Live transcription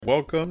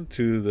welcome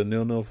to the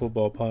Nil-Nil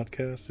Football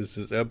Podcast. This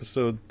is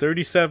episode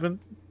 37.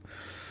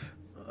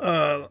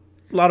 A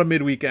lot of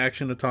midweek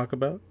action to talk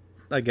about,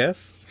 I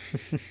guess.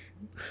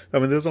 I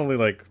mean, there's only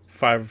like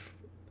 5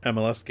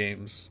 MLS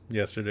games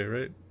yesterday,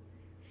 right?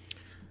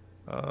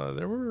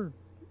 There were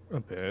a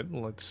bit.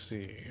 Let's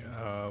see.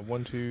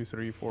 1, 2,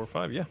 3, 4,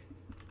 5. Yeah.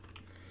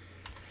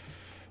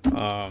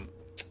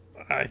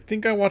 I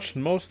think I watched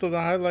most of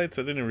the highlights.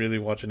 I didn't really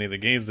watch any of the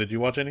games. Did you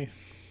watch any?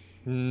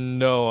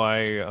 No,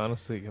 I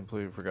honestly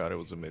completely forgot it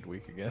was a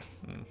midweek again.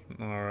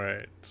 All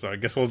right. So I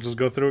guess we'll just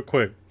go through it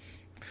quick.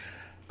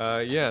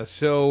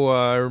 So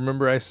I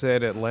remember I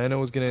said Atlanta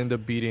was going to end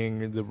up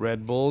beating the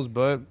Red Bulls,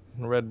 but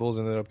the Red Bulls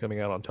ended up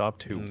coming out on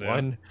top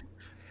 2-1.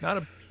 Not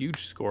a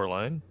huge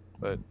scoreline,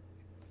 but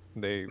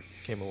they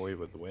came away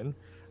with the win.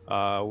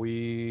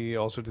 We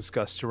also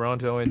discussed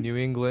Toronto and New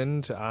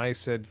England. I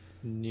said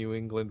New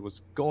England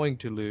was going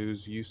to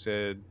lose. You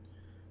said,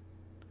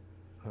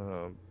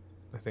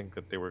 I think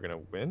that they were going to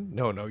win.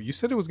 No, you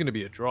said it was going to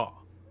be a draw.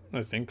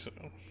 I think so.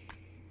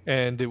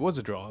 And it was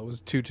a draw. It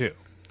was 2-2.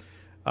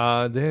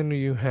 Then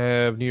you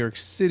have New York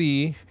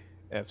City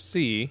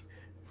FC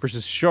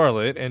versus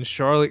Charlotte, and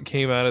Charlotte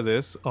came out of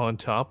this on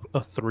top, a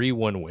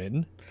 3-1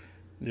 win.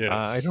 Yes.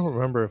 I don't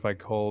remember if I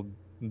called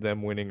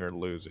them winning or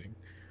losing.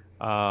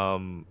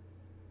 FC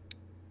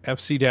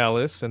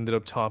Dallas ended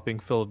up topping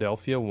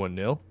Philadelphia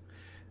 1-0.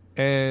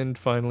 And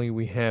finally,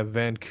 we have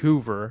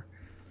Vancouver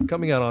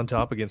coming out on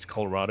top against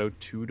Colorado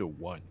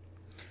 2-1.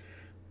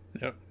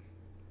 Yep.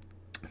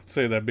 I'd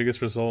say that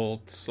biggest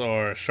results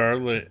are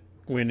Charlotte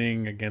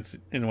winning against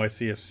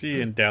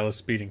NYCFC and Dallas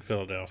beating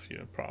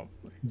Philadelphia,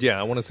 probably. Yeah,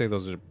 I want to say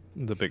those are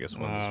the biggest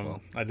ones as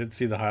well. I did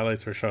see the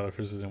highlights for Charlotte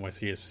versus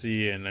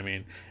NYCFC, and I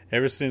mean,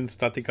 ever since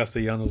Tati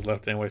Castellanos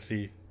left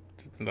NYC,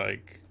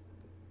 like,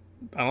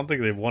 I don't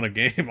think they've won a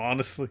game,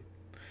 honestly.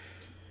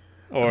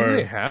 Or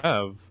they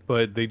have,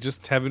 but they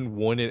just haven't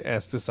won it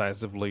as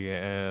decisively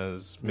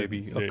as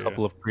maybe a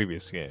couple of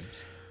previous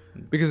games.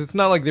 Because it's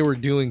not like they were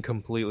doing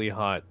completely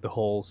hot the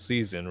whole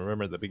season.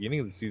 Remember, at the beginning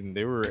of the season,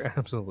 they were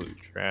absolutely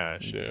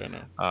trash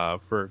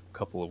for a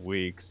couple of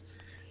weeks.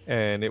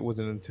 And it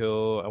wasn't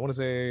until, I want to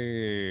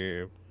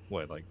say,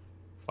 like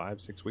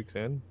 5-6 weeks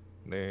in,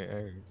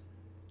 they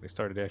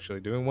started actually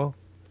doing well.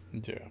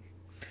 Yeah.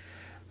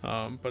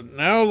 But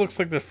now it looks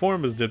like their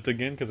form has dipped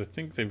again because I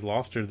think they've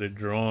lost or they've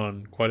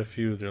drawn quite a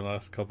few of their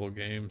last couple of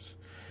games.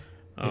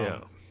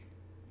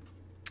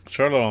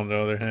 Charlotte, on the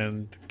other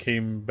hand,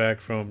 came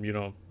back from,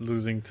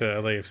 losing to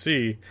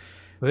LAFC.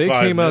 They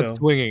came out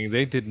swinging.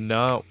 They did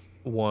not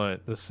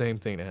want the same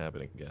thing to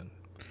happen again.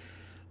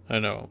 I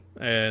know.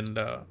 And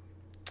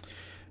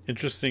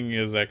interesting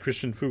is that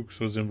Christian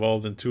Fuchs was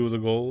involved in 2 of the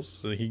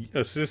goals. He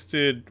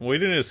assisted. Well, he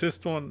didn't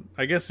assist one.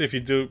 I guess if you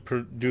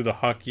do the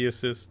hockey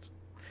assist,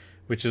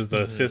 which is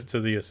the assist to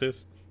the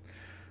assist,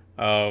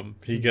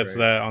 he gets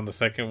that on the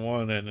second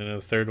one, and in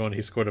the third one,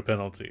 he scored a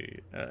penalty.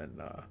 And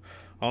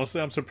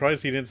honestly, I'm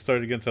surprised he didn't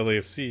start against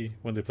LAFC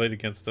when they played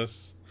against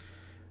us.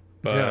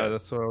 But, yeah,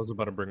 that's what I was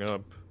about to bring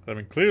up. I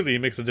mean, clearly he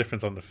makes a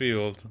difference on the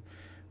field.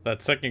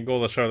 That second goal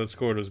that Charlotte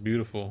scored was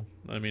beautiful.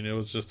 I mean, it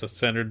was just a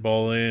centered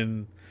ball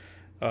in.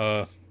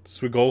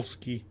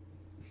 Swigolski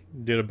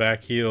did a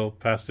back heel,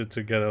 passed it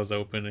to Guedes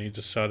open, and he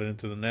just shot it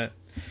into the net.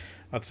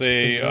 I'd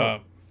say,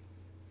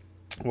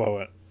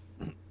 what?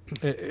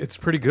 It's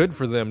pretty good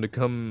for them to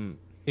come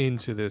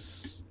into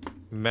this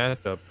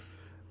matchup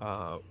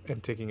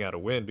and taking out a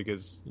win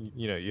because,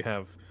 you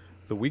have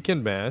the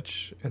weekend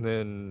match and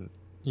then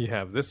you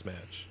have this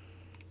match.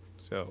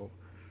 So,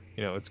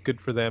 it's good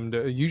for them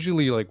to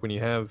usually, like, when you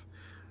have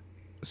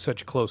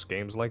such close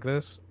games like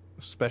this,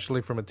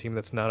 especially from a team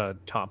that's not a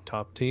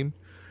top team,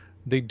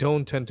 they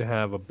don't tend to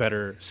have a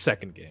better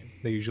second game.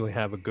 They usually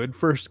have a good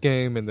first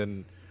game and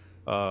then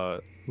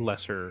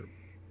lesser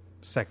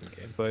second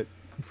game. But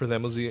for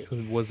them was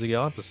the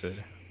opposite,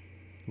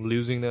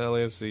 losing to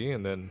LAFC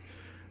and then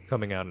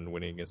coming out and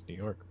winning against New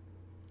York.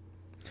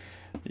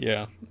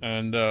 Yeah,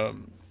 and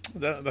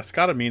that's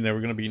got to mean that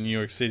we're going to be in New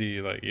York City,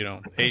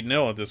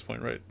 8-0 at this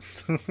point, right?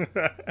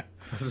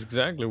 That's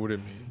exactly what it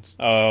means.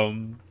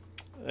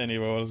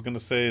 Anyway, what I was going to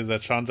say is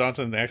that Sean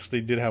Johnson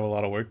actually did have a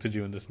lot of work to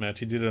do in this match.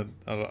 He did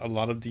a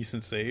lot of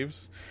decent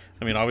saves.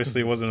 I mean,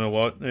 obviously it wasn't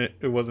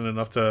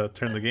enough to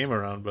turn the game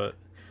around, but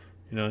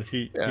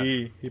he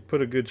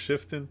put a good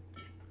shift in.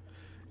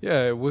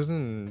 Yeah, it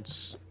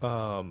wasn't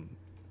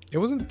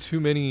too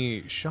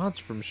many shots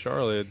from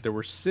Charlotte. There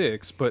were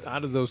 6, but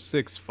out of those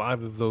 6,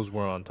 5 of those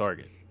were on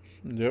target.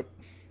 Yep.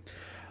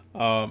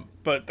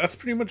 But that's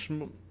pretty much,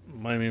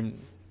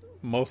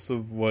 most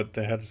of what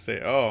they had to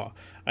say. Oh,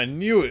 I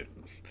knew it.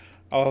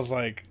 I was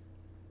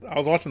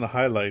watching the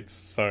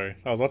highlights. I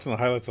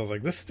was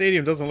like, this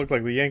stadium doesn't look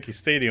like the Yankee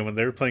Stadium, and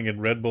they were playing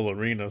in Red Bull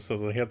Arena, so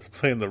they had to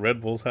play in the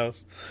Red Bull's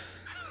house.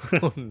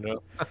 Oh,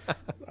 no.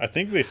 I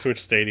think they switch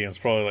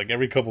stadiums probably like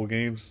every couple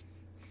games.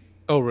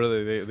 Oh,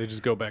 really? They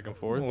just go back and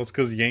forth? Well, it's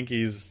because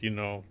Yankees,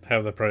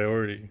 have the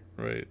priority,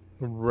 right?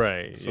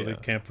 Right. So they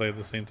can't play at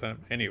the same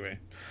time. Anyway,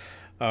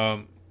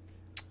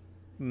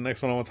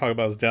 next one I want to talk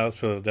about is Dallas,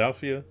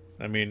 Philadelphia.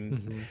 I mean,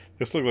 Hmm.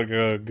 this looked like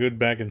a good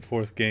back and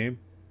forth game.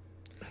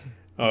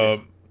 Yeah.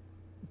 Um,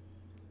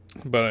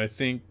 but I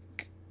think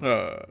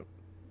uh,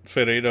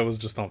 Ferreira was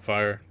just on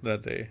fire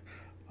that day.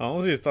 I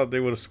honestly thought they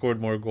would have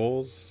scored more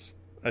goals.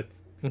 I th-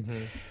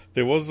 Hmm.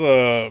 there was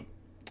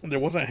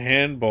a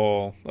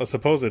handball, a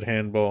supposed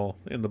handball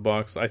in the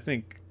box. I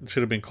think it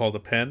should have been called a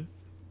pen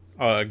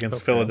against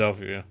Okay.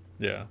 Philadelphia.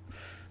 Yeah,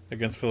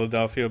 against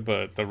Philadelphia,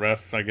 but the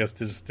ref, I guess,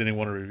 just didn't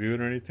want to review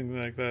it or anything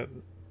like that.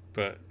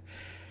 But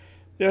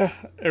yeah,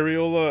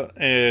 Areola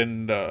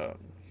and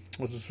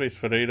what's his face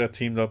Ferreira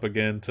teamed up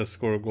again to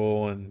score a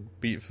goal and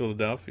beat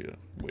Philadelphia.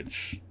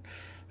 Which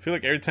I feel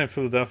like every time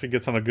Philadelphia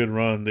gets on a good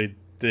run,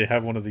 they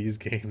have one of these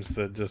games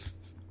that just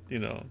you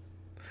know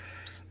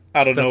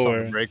out of Steps on the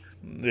nowhere. brake.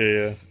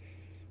 Yeah.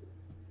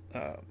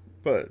 Uh,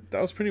 but that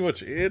was pretty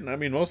much it. I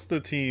mean, most of the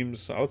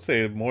teams, I would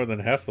say more than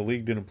half the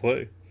league didn't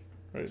play,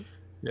 right?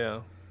 Yeah.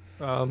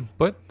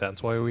 But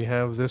that's why we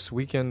have this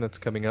weekend that's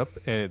coming up,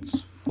 and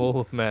it's full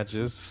of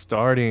matches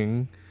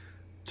starting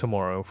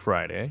tomorrow,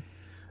 Friday,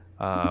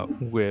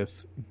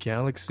 with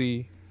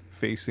Galaxy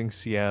facing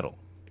Seattle.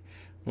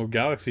 Well,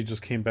 Galaxy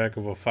just came back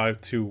of a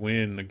 5-2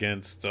 win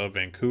against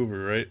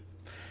Vancouver, right?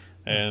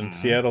 And Hmm.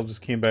 Seattle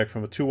just came back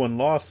from a 2-1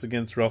 loss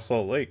against Real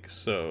Salt Lake.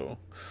 So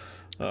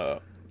uh,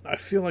 I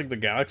feel like the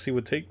Galaxy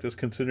would take this,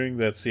 considering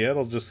that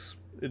Seattle just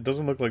it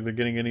doesn't look like they're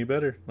getting any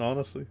better,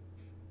 honestly.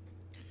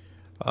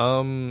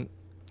 Um,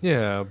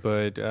 yeah,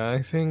 but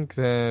I think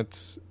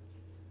that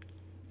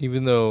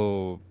even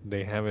though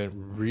they haven't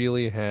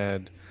really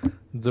had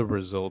the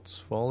results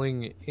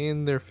falling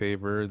in their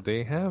favor,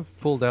 they have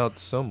pulled out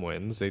some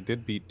wins. They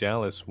did beat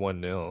Dallas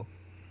 1-0,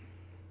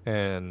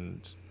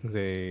 and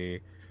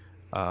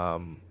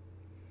um,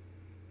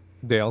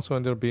 they also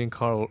ended up beating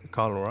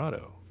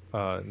Colorado.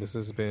 This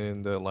has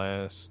been the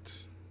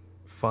last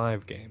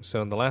 5 games.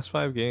 So in the last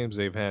 5 games,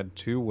 they've had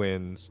 2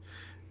 wins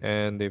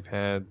and they've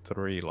had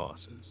 3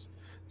 losses.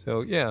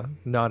 So yeah,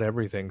 not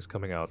everything's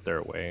coming out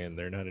their way, and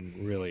they're not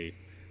in really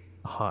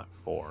hot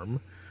form.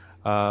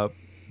 Uh,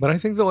 but I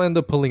think they'll end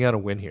up pulling out a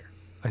win here.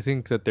 I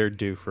think that they're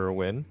due for a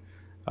win.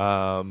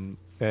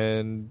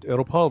 And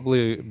it'll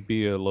probably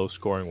be a low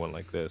scoring one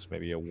like this,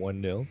 maybe a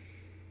 1-0.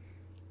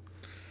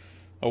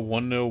 A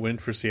 1-0 win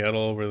for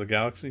Seattle over the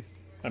Galaxy.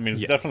 I mean,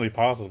 it's Yes. definitely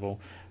possible.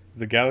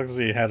 The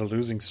Galaxy had a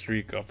losing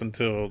streak up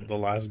until the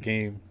last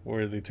game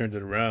where they turned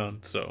it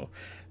around. So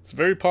it's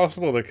very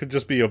possible that could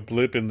just be a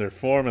blip in their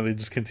form and they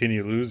just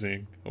continue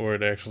losing, or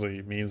it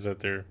actually means that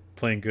they're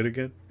playing good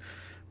again.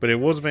 But it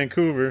was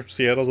Vancouver.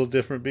 Seattle's a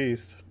different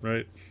beast,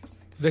 right?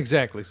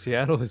 Exactly.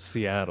 Seattle is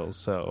Seattle.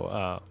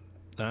 So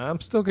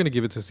I'm still going to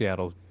give it to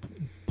Seattle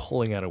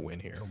pulling out a win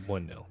here,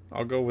 1-0.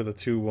 I'll go with a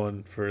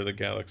 2-1 for the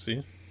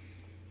Galaxy.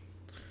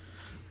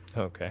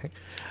 Okay.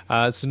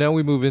 So now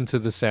we move into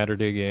the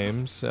Saturday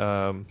games.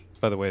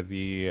 By the way,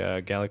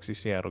 the Galaxy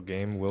Seattle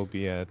game will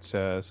be at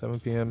 7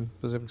 p.m.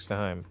 Pacific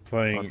time on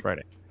Playing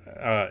Friday.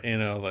 in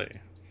LA.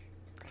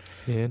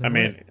 In I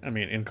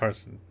mean in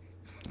Carson.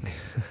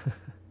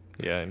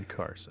 Yeah, in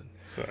Carson.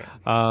 Sorry.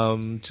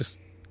 Just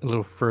a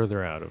little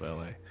further out of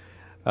LA.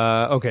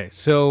 Okay,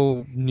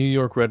 so New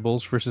York Red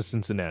Bulls versus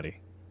Cincinnati.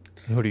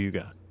 Who do you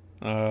got?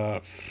 Uh,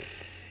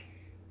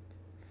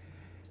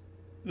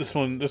 this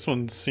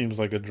one seems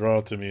like a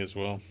draw to me as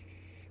well.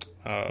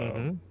 Uh,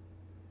 Mm-hmm.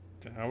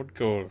 I would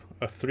go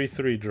a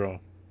 3-3 draw,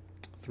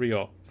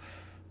 3-all.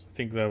 I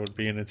think that would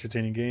be an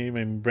entertaining game.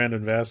 And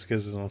Brandon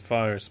Vasquez is on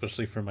fire,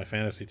 especially for my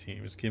fantasy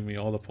team. He's giving me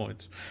all the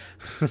points.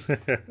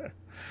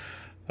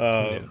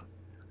 Yeah.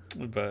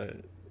 But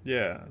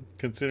yeah,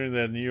 considering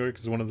that New York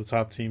is one of the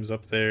top teams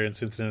up there, and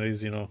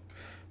Cincinnati's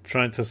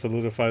trying to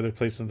solidify their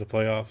place in the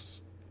playoffs.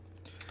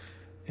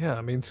 Yeah,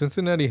 I mean,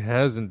 Cincinnati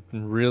hasn't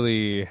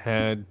really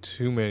had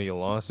too many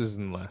losses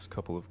in the last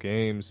couple of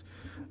games.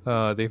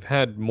 They've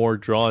had more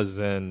draws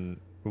than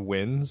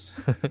wins.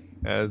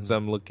 As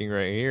I'm looking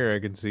right here, I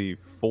can see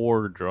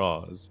 4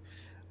 draws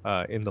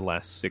in the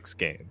last 6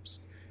 games.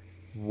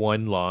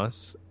 1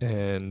 loss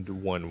and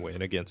 1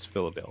 win against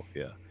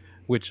Philadelphia,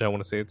 which I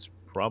want to say it's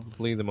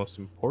probably the most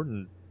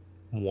important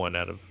one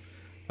out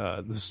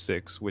of the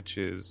 6, which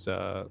is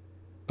a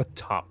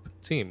top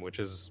team, which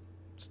is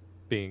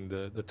being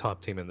the top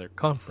team in their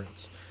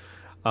conference.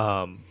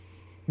 Um,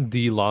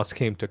 the loss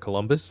came to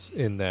Columbus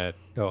in that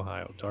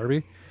Ohio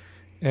derby,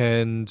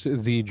 and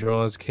the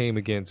draws came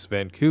against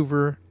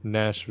Vancouver,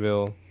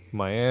 Nashville,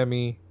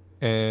 Miami,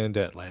 and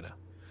Atlanta.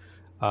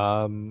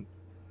 Um,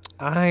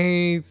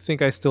 I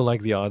think I still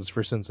like the odds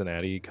for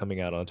Cincinnati coming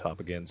out on top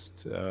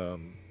against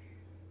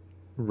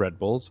Red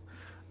Bulls.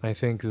 I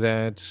think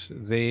that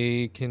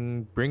they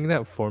can bring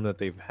that form that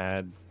they've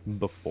had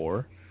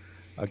before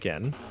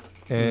again,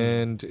 Hmm.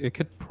 and it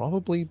could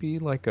probably be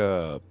like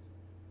a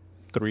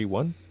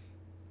 3-1.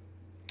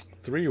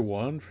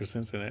 3-1 for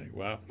Cincinnati.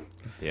 Wow,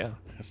 Yeah.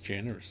 that's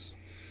generous.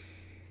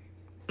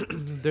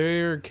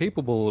 They're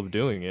capable of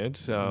doing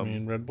it. I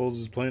mean, Red Bulls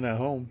is playing at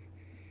home.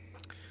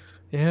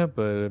 Yeah,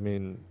 but I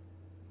mean,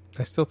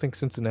 I still think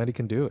Cincinnati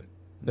can do it.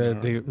 Uh,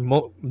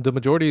 The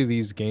majority of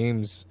these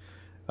games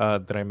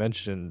that I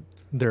mentioned,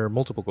 they're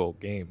multiple goal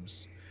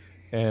games.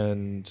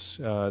 and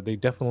they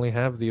definitely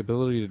have the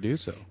ability to do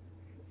so.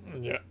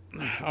 Yeah.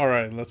 All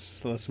right,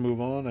 let's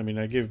move on. I mean,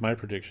 I gave my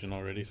prediction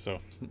already, so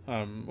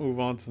move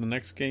on to the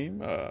next game.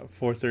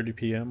 4:30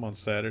 p.m. on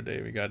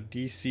Saturday, we got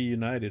DC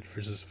United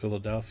versus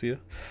Philadelphia.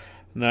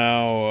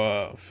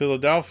 Now,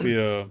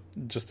 Philadelphia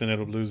just ended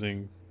up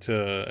losing to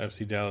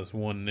FC Dallas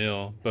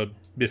 1-0, but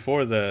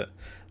before that,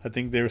 I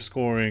think they were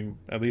scoring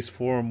at least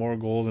 4 or more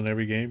goals in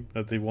every game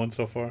that they've won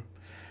so far.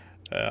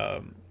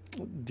 Um,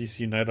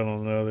 DC United,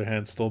 on the other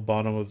hand, still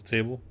bottom of the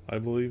table, I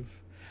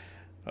believe.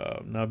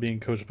 Now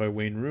being coached by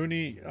Wayne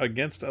Rooney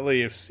against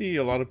LAFC,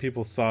 a lot of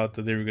people thought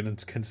that they were going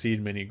to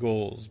concede many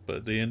goals,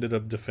 but they ended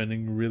up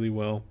defending really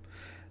well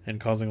and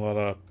causing a lot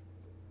of,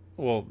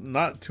 well,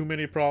 not too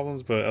many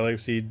problems, but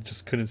LAFC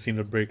just couldn't seem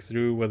to break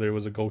through, whether it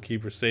was a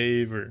goalkeeper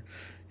save or,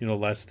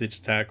 last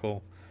ditch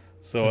tackle.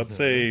 So I'd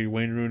say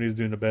Wayne Rooney's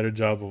doing a better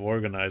job of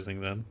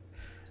organizing them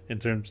in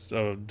terms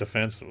of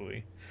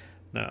defensively.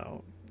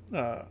 Now,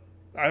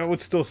 I would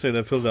still say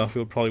that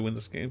Philadelphia would probably win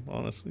this game,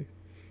 honestly.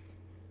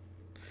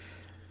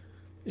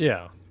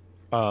 Yeah.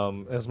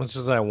 As much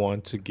as I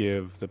want to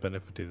give the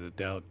benefit of the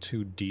doubt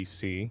to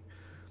DC,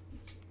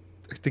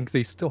 I think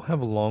they still have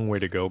a long way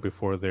to go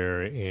before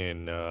they're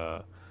in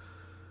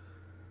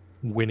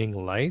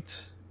winning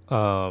light.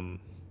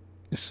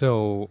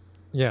 So,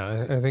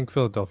 yeah, I think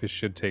Philadelphia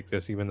should take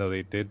this, even though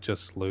they did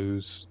just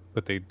lose,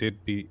 but they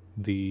did beat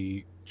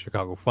the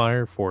Chicago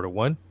Fire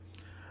 4-1.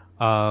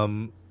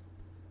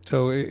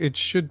 So it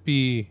should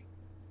be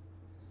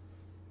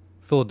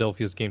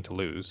Philadelphia's game to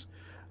lose.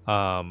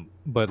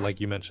 But like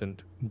you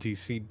mentioned,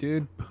 DC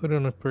did put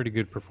on a pretty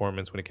good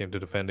performance when it came to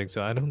defending.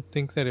 So I don't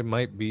think that it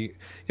might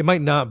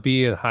not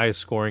be a high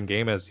scoring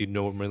game as you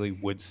normally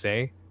would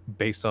say,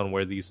 based on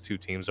where these two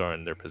teams are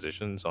in their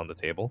positions on the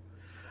table.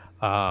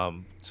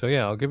 So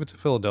yeah, I'll give it to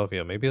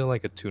Philadelphia. Maybe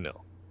like a 2-0.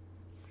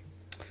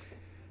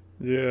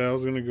 Yeah, I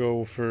was going to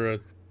go for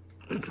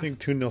I think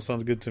 2-0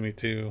 sounds good to me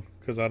too,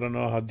 because I don't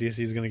know how DC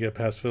is going to get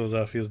past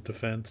Philadelphia's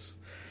defense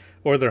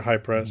or their high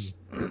press.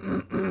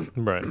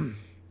 Right.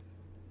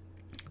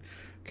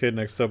 Okay,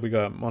 next up we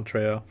got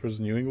Montreal versus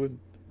New England.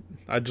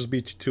 I just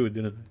beat you to it,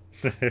 didn't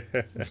I?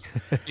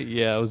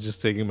 Yeah, I was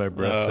just taking my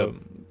breath.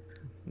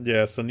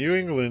 Yeah, so New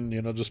England,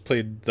 just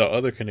played the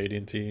other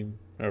Canadian team,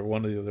 or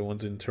one of the other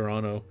ones in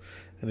Toronto,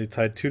 and they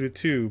tied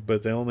 2-2,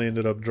 but they only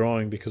ended up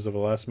drawing because of a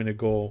last-minute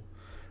goal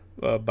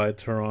by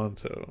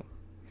Toronto.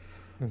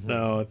 Mm-hmm.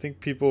 Now, I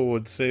think people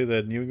would say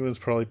that New England's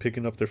probably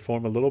picking up their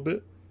form a little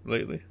bit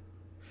lately.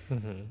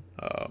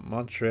 Mm-hmm.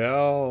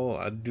 Montreal,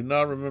 I do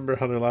not remember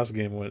how their last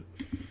game went.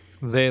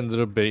 They ended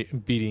up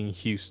beating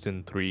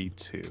Houston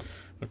 3-2.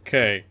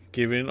 Okay,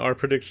 given our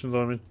predictions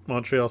on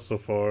Montreal so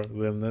far,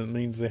 then that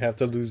means they have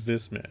to lose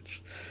this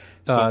match.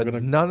 So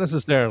not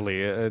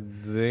necessarily.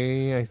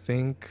 They, I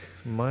think,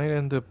 might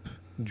end up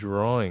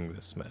drawing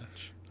this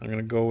match. I'm going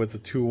to go with a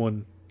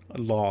 2-1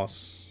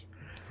 loss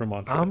for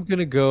Montreal. I'm going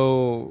to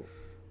go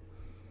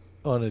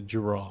on a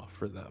draw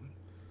for them.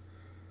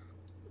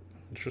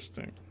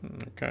 Interesting.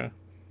 Okay.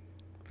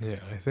 Yeah,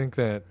 I think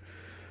that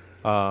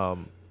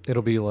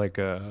it'll be like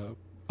a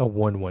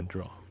 1-1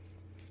 draw.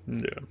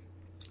 Yeah.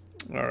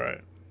 All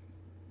right.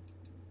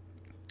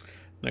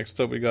 Next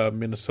up, we got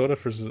Minnesota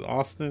versus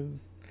Austin.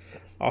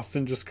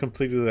 Austin just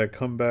completed that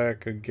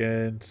comeback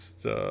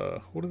against...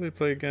 who do they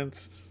play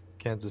against?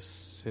 Kansas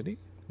City?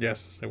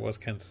 Yes, it was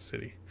Kansas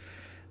City.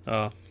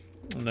 Now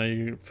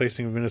you're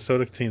facing a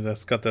Minnesota team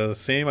that's got the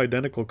same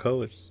identical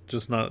colors,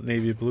 just not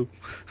navy blue.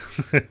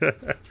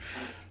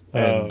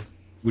 And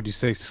would you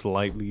say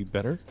slightly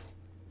better?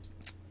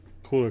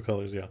 Cooler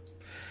colors, yeah.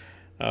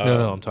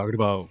 No, I'm talking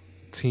about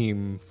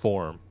team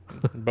form.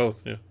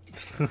 Both, yeah.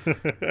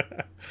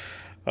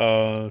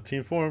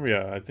 Team form,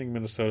 yeah. I think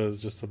Minnesota is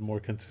just a more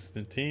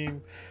consistent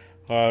team.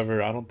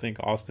 However, I don't think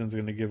Austin's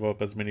going to give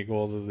up as many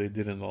goals as they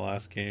did in the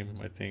last game.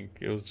 I think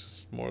it was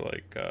just more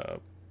like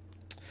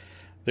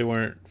they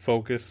weren't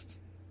focused.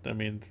 I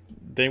mean,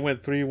 they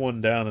went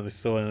 3-1 down and they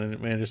still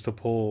managed to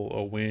pull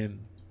a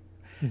win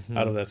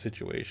out of that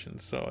situation.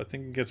 So I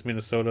think against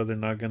Minnesota, they're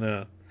not going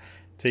to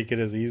take it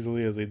as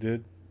easily as they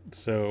did.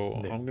 So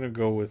I'm going to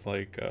go with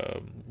like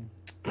a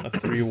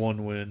 3-1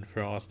 win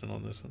for Austin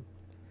on this one.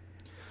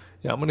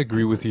 Yeah, I'm going to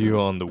agree with you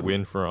on the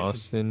win for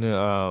Austin.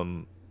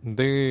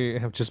 They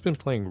have just been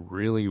playing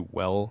really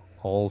well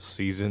all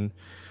season.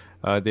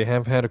 They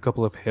have had a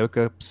couple of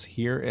hiccups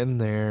here and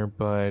there,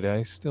 but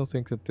I still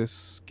think that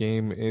this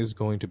game is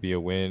going to be a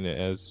win,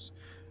 as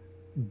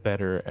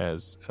better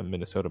as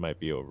Minnesota might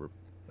be over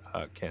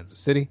Kansas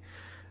City.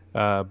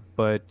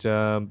 But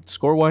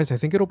score-wise, I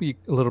think it'll be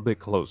a little bit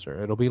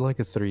closer. It'll be like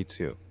a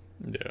 3-2.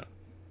 Yeah.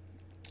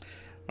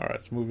 All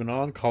right, so moving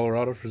on.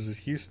 Colorado versus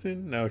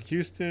Houston. Now,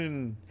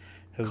 Houston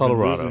has been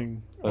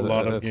losing a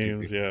lot of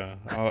games. Easy. Yeah.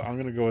 I'm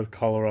going to go with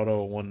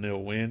Colorado, a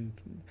 1-0 win.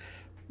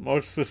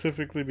 More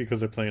specifically because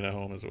they're playing at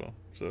home as well.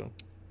 So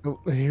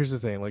here's the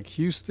thing. Like,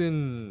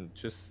 Houston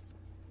just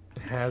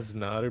has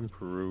not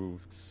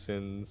improved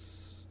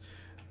since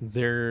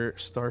their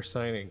star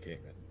signing came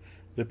in.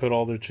 They put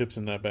all their chips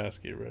in that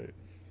basket, right?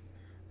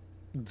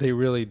 They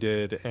really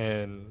did,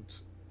 and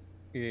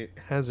it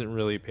hasn't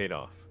really paid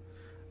off.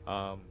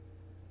 Um,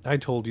 I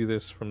told you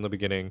this from the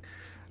beginning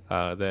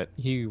that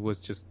he was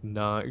just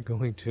not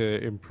going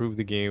to improve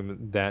the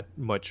game that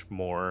much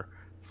more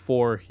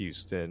for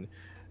Houston.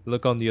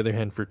 Look on the other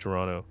hand for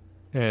Toronto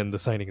and the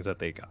signings that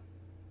they got.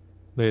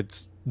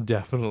 It's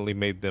definitely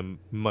made them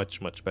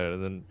much, much better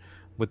than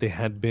what they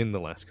had been the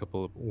last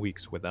couple of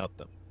weeks without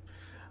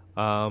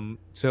them.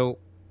 So,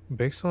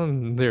 based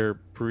on their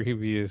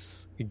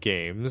previous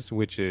games,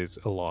 which is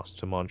a loss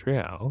to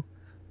Montreal,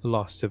 a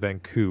loss to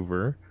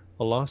Vancouver,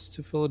 a loss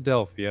to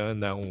Philadelphia,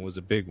 and that one was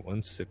a big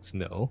one,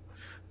 6-0,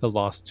 a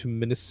loss to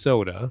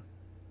Minnesota,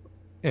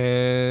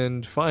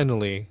 and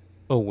finally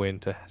a win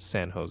to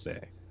San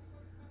Jose.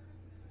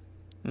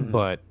 Mm-hmm.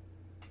 But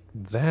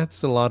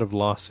that's a lot of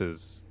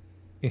losses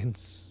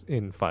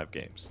in 5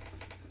 games.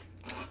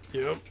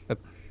 Yep.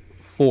 That's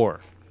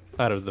 4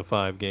 out of the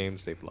 5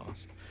 games they've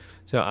lost.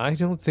 So I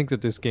don't think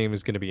that this game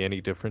is going to be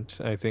any different.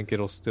 I think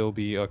it'll still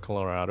be a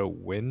Colorado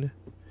win,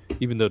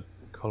 even though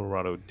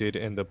Colorado did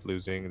end up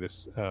losing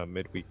this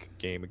midweek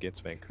game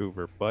against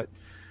Vancouver. But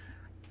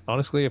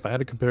honestly, if I had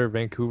to compare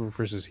Vancouver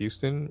versus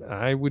Houston,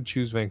 I would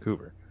choose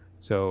Vancouver.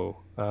 So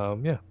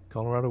yeah,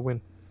 Colorado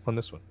win on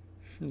this one.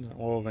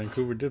 Well,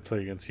 Vancouver did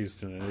play against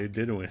Houston, and they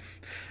did win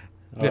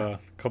Yeah, a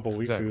couple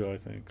weeks exactly. ago, I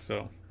think.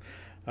 So,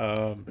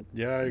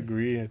 yeah, I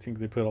agree. I think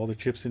they put all the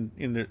chips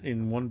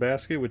in one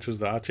basket, which was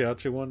the Ache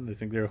Ache one. I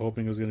think they were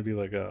hoping it was going to be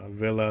like a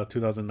Vela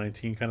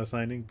 2019 kind of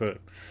signing, but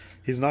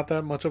he's not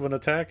that much of an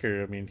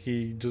attacker. I mean,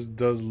 he just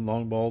does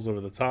long balls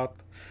over the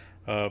top.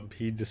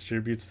 He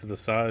distributes to the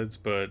sides,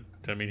 but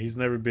I mean, he's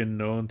never been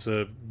known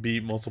to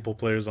beat multiple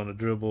players on a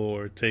dribble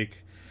or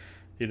take,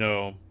 you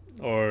know,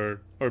 or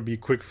be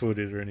quick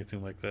footed or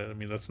anything like that. I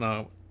mean, that's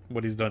not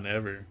what he's done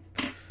ever.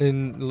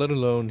 And let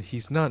alone,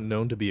 he's not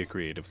known to be a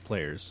creative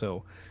player.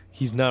 So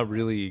he's not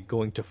really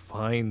going to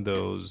find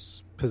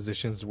those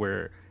positions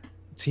where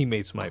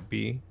teammates might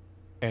be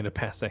and a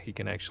pass that he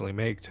can actually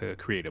make to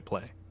create a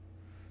play.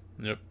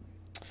 Yep.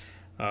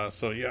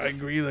 So yeah, I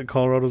agree that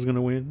Colorado's going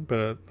to win,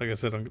 but like I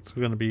said, it's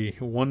going to be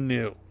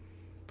 1-0.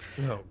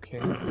 Okay.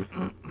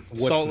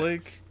 Salt next?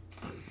 Lake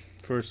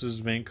versus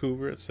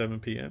Vancouver at 7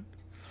 p.m.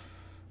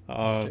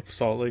 Okay.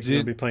 Salt Lake's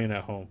going to be playing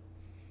at home.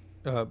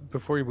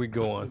 Before we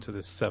go on to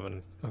this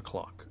 7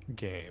 o'clock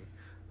game,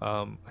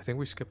 I think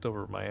we skipped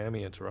over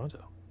Miami and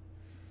Toronto.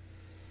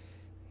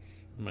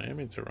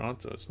 Miami,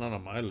 Toronto. It's not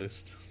on my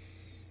list.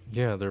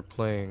 Yeah, they're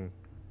playing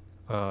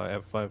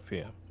at 5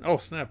 p.m. Oh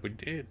snap, we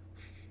did.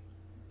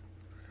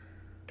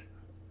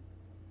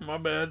 My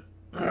bad.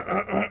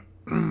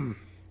 Bottom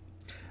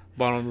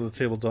of the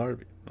table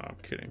derby. No, I'm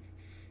kidding.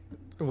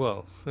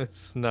 Well,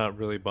 it's not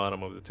really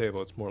bottom of the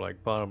table. It's more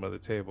like bottom of the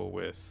table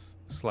with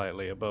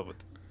slightly above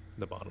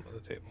the bottom of the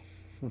table.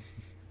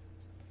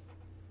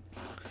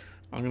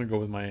 I'm gonna go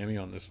with Miami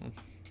on this one.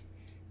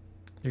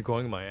 You're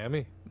going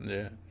Miami?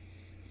 Yeah,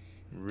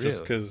 Really?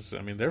 just because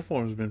I mean their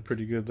form's been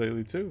pretty good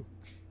lately too.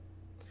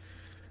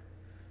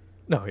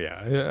 No,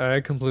 yeah,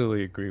 I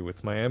completely agree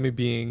with Miami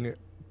being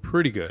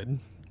pretty good.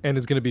 And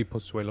it's going to be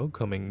Pozuelo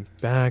coming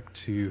back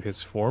to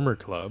his former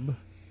club,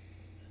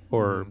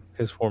 or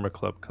his former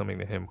club coming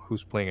to him.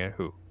 Who's playing at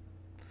who?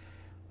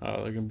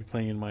 They're gonna be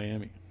playing in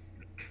Miami.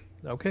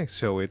 Okay,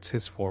 so it's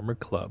his former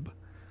club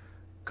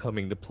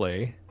coming to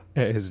play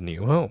at his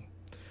new home.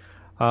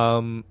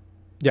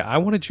 Yeah, I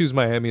want to choose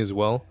Miami as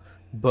well,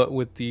 but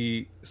with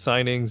the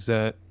signings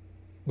that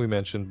we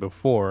mentioned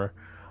before,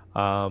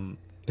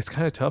 it's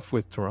kind of tough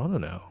with Toronto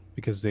now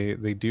because they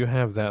do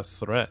have that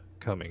threat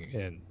coming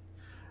in.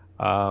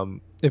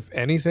 If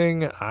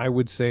anything, I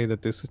would say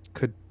that this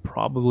could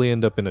probably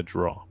end up in a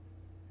draw.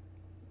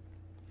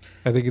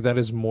 I think that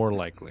is more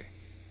likely.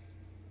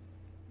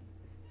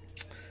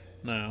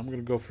 Nah, I'm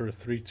gonna go for a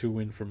 3-2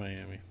 win for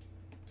Miami.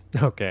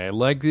 Okay, I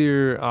like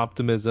your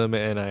optimism,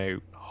 and I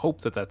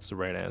hope that that's the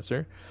right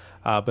answer.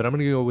 But I'm going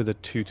to go with a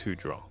 2-2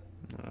 draw.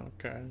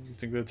 Okay, you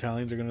think the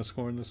Italians are gonna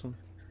score in this one?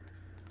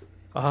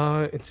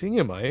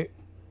 Insigne might.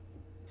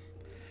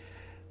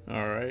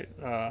 All right,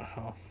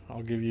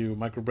 I'll give you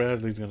Michael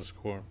Bradley's gonna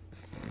score.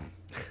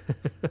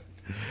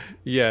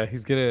 Yeah,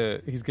 he's gonna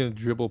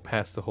dribble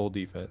past the whole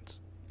defense.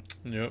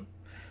 Yep.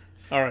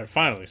 All right,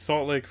 finally,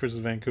 Salt Lake versus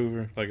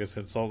Vancouver. Like I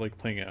said, Salt Lake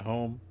playing at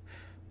home.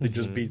 They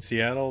just beat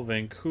Seattle.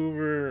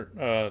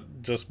 Vancouver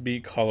just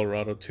beat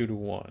Colorado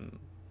 2-1.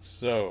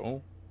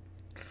 So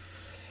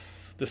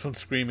this one's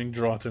screaming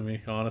draw to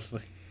me,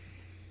 honestly.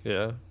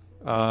 Yeah.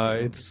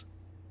 It's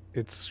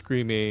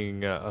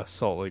screaming a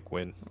Salt Lake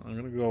win. I'm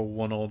gonna go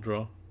 1-1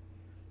 draw.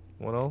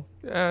 1-0?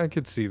 Yeah, I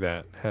could see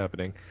that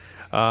happening.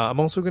 I'm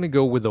also going to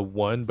go with a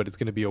 1, but it's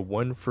going to be a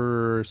 1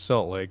 for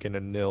Salt Lake and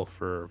a 0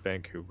 for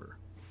Vancouver.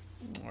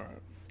 All right.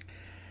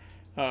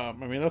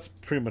 I mean, that's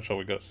pretty much all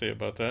we got to say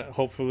about that.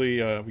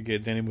 Hopefully, we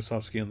get Danny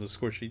Musovsky on the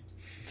score sheet.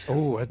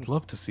 Oh, I'd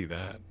love to see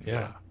that.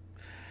 Yeah.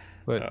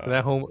 But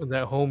that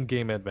home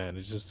game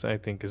advantage, I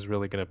think, is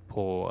really going to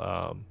pull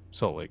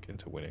Salt Lake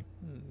into winning.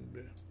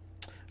 Yeah,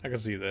 I can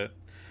see that.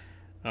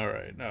 All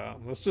right.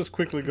 Let's just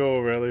quickly go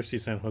over LAFC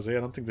San Jose. I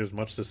don't think there's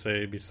much to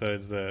say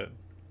besides that.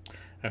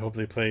 I hope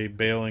they play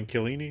Bale and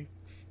Chiellini.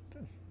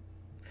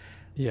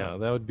 Yeah,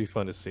 that would be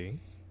fun to see.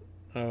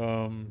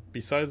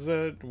 Besides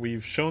that,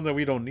 we've shown that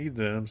we don't need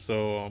them,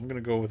 so I'm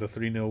gonna go with a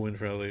 3-0 win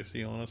for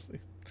LAFC. Honestly,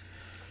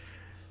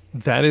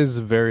 That is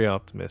very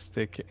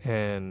optimistic,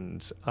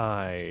 and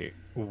I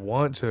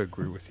want to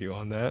agree with you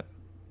on that.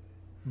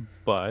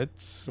 But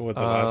what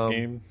the last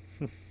game?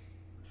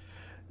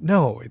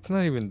 no, it's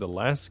not even the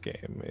last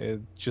game.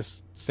 It's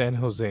just San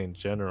Jose in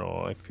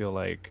general. I feel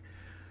like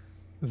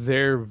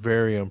they're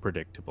very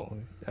unpredictable.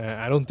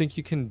 I don't think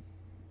you can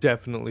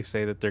definitely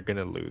say that they're going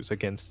to lose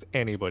against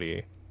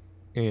anybody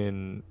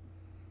in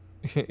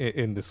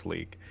in this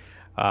league,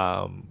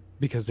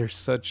 because they're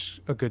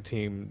such a good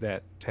team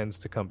that tends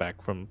to come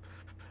back from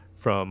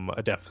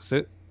a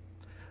deficit.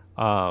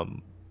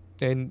 Um,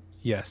 and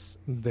yes,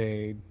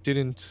 they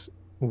didn't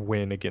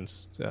win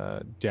against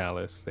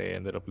Dallas. They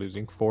ended up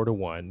losing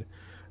 4-1,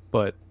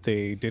 but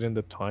they did end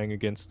up tying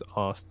against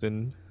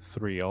Austin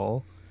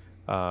 3-all.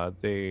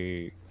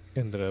 They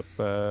ended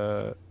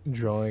up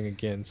drawing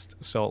against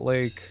Salt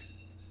Lake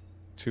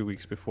 2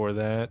 weeks before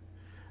that.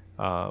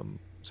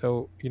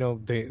 So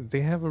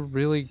they have a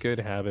really good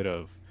habit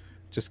of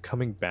just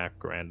coming back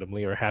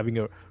randomly or having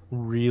a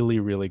really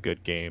really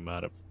good game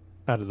out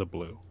of the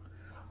blue.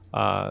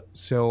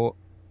 So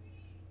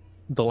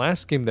the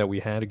last game that we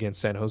had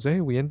against San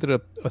Jose, we ended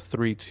up a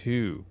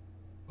 3-2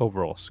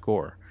 overall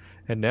score.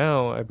 And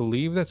now I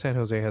believe that San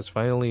Jose has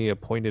finally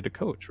appointed a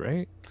coach,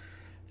 right?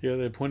 Yeah,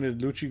 they appointed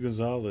Luchi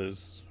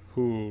Gonzalez,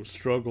 who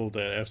struggled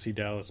at FC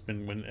Dallas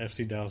when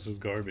FC Dallas was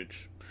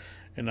garbage,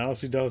 and now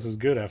FC Dallas is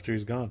good after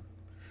he's gone.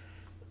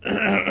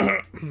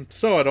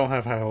 So I don't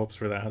have high hopes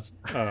for that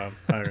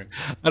hiring.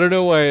 I don't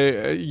know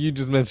why you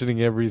just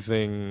mentioning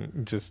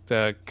everything just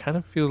kind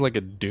of feels like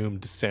a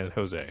doomed San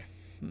Jose.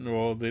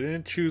 Well, they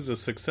didn't choose a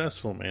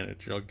successful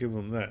manager. I'll give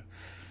them that.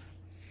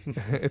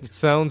 It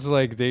sounds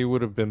like they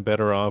would have been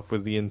better off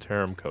with the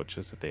interim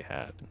coaches that they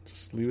had.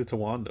 Just leave it to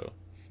Wando.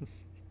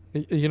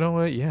 You know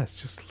what? Yes,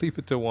 just leave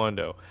it to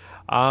Wando.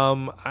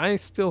 I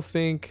still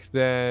think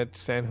that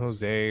San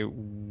Jose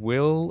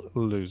will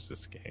lose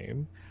this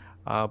game,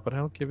 but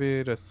I'll give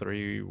it a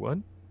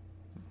 3-1.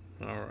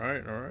 All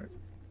right, all right.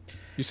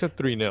 You said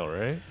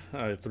 3-0,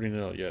 right?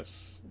 3-0,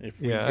 yes. I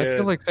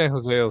feel like San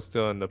Jose will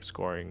still end up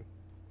scoring.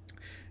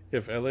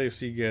 If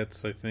LAFC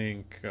gets, I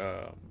think,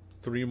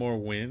 3 more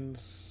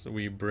wins,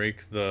 we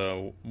break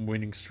the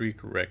winning streak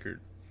record.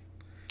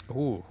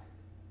 Ooh.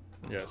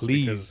 Yes,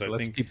 please,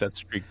 let's keep that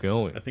streak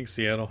going. I think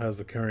Seattle has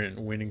the current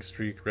winning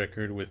streak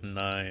record with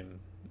 9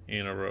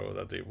 in a row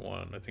that they've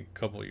won, I think a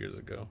couple of years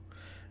ago.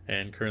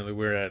 And currently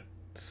we're at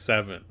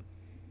 7.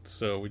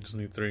 So we just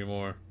need 3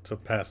 more to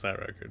pass that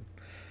record.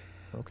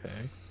 Okay.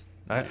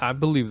 I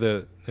believe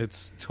that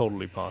it's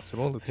totally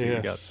possible. Let's see, we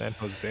got San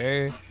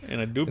Jose.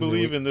 And I do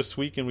believe in this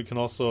weekend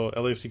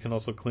LAFC can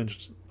also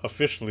clinch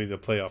officially the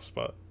playoff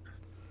spot.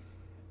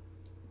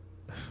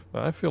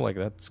 Well, I feel like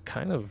that's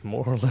kind of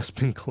more or less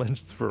been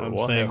clinched for a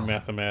while. I'm saying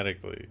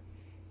mathematically.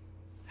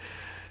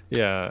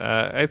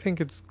 Yeah, I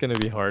think it's going to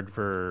be hard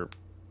for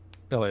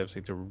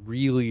LAFC to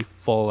really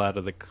fall out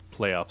of the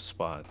playoff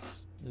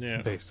spots.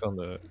 Yeah, based on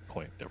the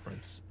point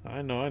difference.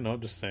 I know.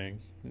 Just saying,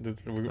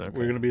 we're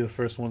going to be the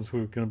first ones who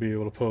are going to be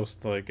able to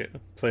post like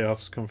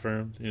playoffs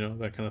confirmed.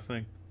 That kind of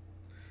thing.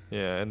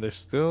 Yeah, and there's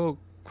still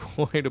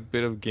quite a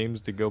bit of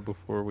games to go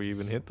before we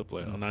even hit the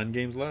playoffs. 9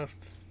 games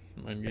left.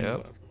 9 games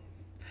left.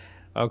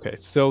 Okay,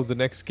 so the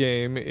next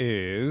game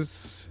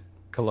is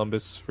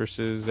Columbus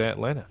versus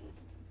Atlanta.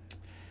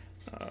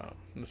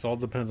 This all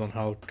depends on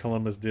how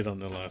Columbus did on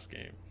their last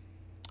game.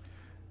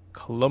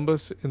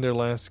 Columbus in their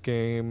last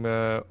game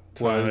was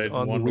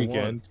on the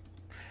weekend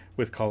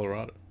with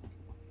Colorado.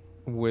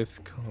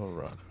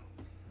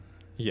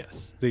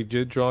 Yes, they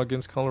did draw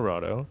against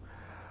Colorado.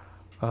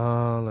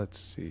 Let's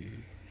see.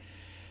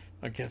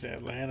 Against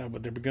Atlanta,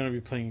 but they're going to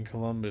be playing in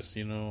Columbus.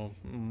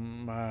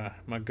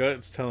 My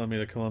gut's telling me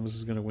that Columbus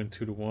is going to win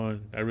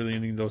 2-1. I really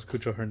need those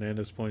Cucho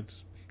Hernandez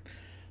points.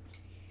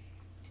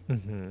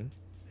 Mm-hmm.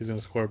 He's going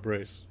to score a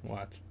brace.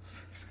 Watch.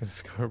 He's going to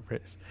score a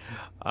brace.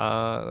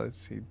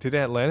 Let's see. Did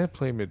Atlanta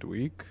play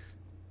midweek?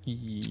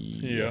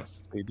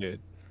 Yes, they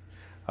did.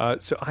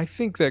 So I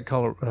think that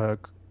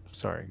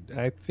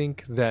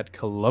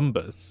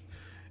Columbus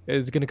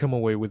is going to come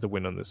away with a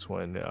win on this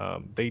one.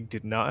 They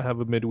did not have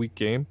a midweek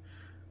game,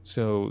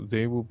 so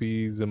they will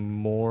be the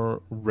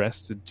more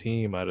rested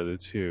team out of the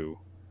two.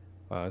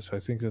 So I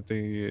think that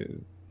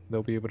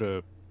they'll be able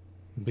to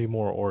be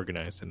more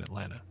organized in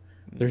Atlanta.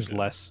 There's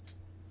less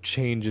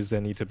changes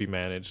that need to be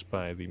managed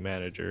by the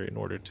manager in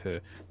order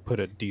to put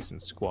a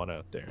decent squad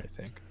out there, I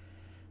think.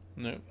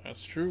 No,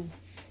 that's true.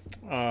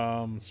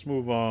 Let's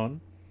move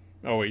on.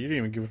 Oh wait, you didn't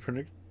even give a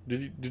prediction.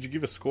 Did you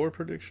give a score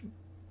prediction?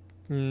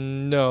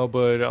 No,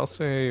 but I'll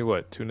say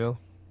 2-0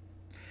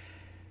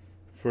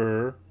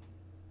 for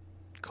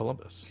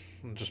Columbus.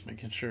 I'm just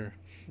making sure.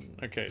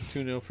 Okay,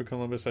 2-0 for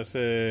Columbus. I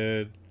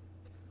said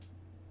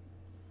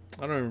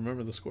I don't even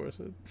remember the score I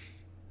said.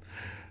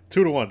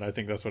 2-1. I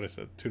think that's what I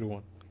said.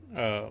 2-1.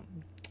 Um,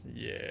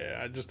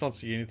 yeah, I just don't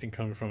see anything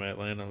coming from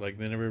Atlanta. Like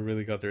they never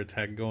really got their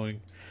attack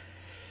going.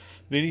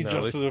 They need No,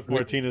 Joseph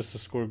Martinez to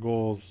score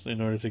goals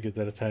in order to get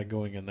that attack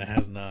going, and that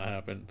has not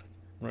happened.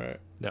 Right.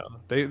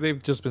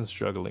 they've just been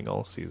struggling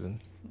all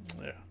season.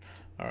 Yeah.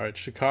 All right.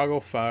 Chicago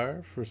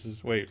Fire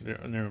versus. Wait,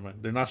 never mind.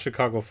 They're not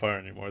Chicago Fire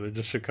anymore. They're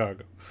just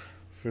Chicago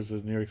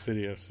versus New York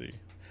City FC.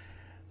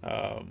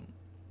 I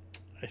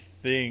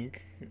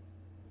think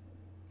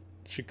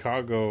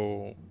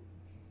Chicago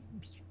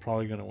is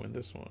probably going to win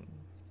this one.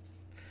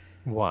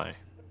 Why?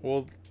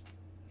 Well,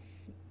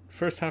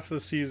 first half of the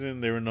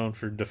season, they were known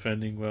for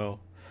defending well.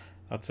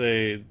 I'd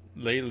say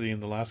lately, in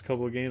the last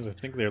couple of games, I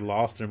think they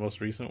lost their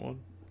most recent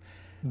one.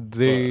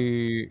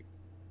 They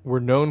were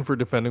known for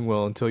defending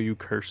well until you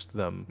cursed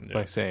them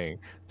by Yes. saying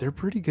they're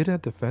pretty good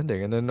at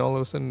defending, and then all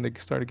of a sudden they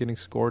started getting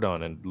scored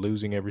on and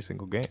losing every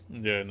single game.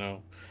 Yeah,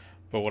 no.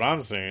 But what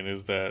I'm saying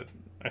is that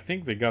I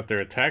think they got their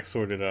attack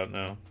sorted out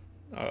now.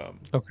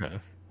 Okay.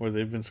 Where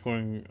they've been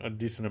scoring a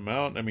decent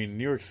amount. I mean,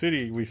 New York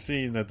City, we've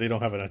seen that they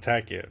don't have an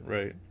attack yet,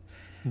 right?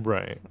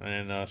 Right.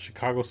 And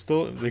Chicago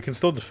they can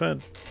still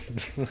defend.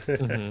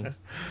 Mm-hmm.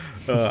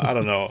 I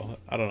don't know.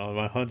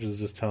 My hunch is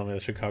just telling me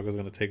that Chicago's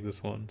going to take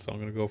this one, so I'm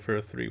going to go for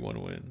a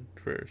 3-1 win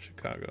for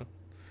Chicago.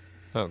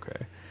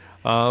 Okay.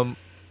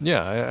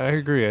 Yeah, I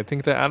agree. I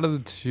think that out of the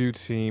two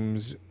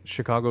teams,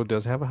 Chicago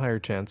does have a higher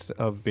chance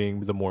of being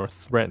the more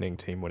threatening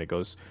team when it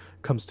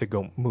comes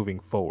to moving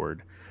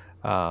forward.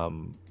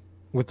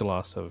 With the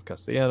loss of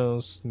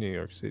Castellanos, New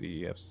York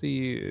City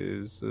FC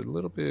is a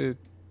little bit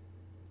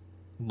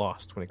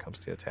lost when it comes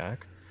to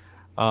attack.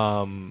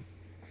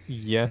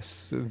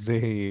 Yes,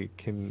 they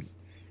can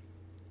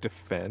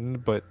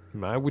defend, but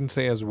I wouldn't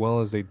say as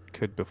well as they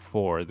could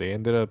before. They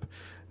ended up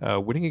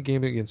winning a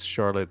game against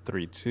Charlotte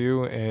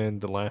 3-2, and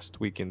the last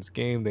weekend's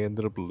game they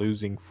ended up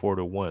losing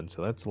 4-1.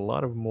 So that's a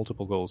lot of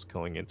multiple goals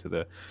going into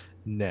the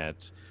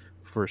net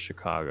for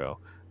Chicago.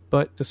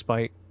 But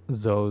despite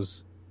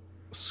those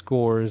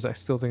scores, I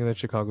still think that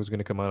Chicago is going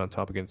to come out on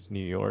top against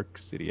New York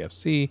City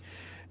FC.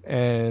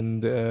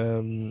 And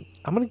I'm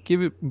going to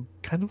give it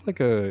kind of like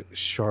a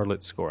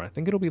Charlotte score. I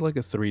think it'll be like a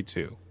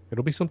 3-2.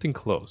 It'll be something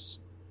close.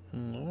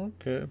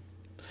 Okay.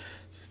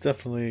 It's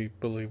definitely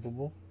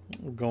believable.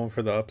 We're going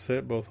for the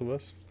upset, both of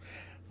us.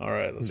 All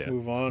right, let's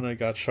move on. I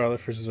got Charlotte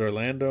versus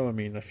Orlando. I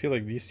mean, I feel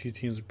like these two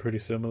teams are pretty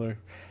similar.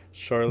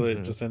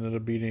 Charlotte just ended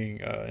up beating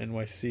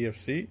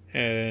NYCFC,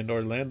 and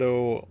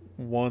Orlando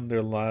won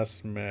their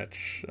last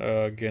match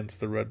against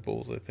the Red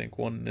Bulls, I think,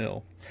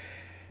 1-0.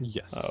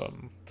 Yes.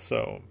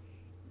 So,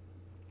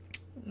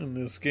 in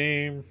this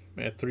game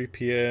at 3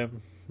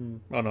 p.m.,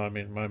 oh no, I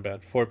mean, my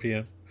bad, 4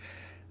 p.m.,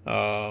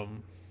 I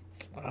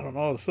don't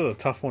know, this is a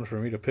tough one for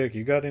me to pick.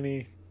 You got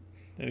any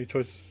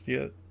choices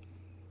yet?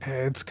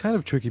 It's kind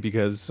of tricky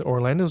because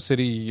Orlando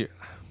City,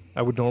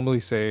 I would normally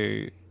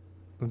say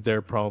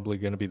they're probably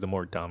going to be the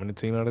more dominant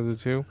team out of the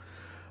two.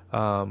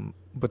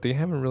 But they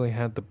haven't really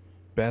had the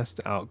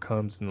best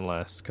outcomes in the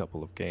last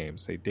couple of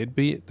games. They did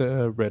beat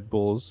the Red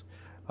Bulls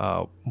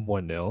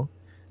 1-0.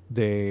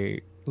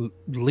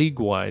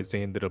 League-wise,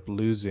 they ended up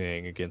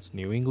losing against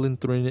New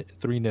England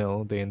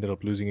 3-0. They ended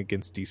up losing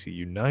against DC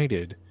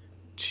United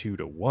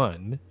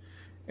 2-1.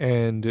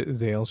 And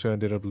they also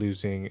ended up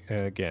losing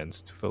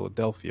against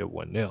Philadelphia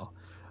 1-0.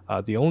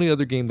 The only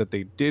other game that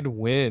they did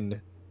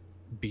win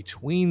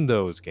between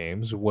those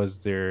games was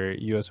their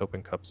U.S.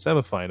 Open Cup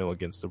semifinal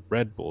against the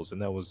Red Bulls,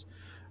 and that was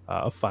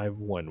a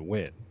 5-1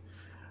 win.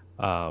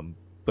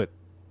 But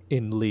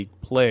in league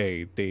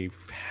play,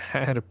 they've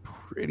had a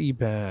pretty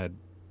bad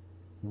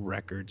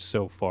record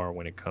so far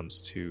when it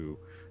comes to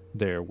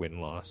their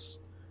win-loss.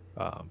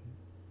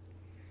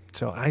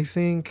 So I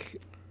think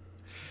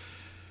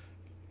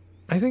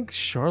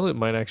Charlotte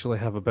might actually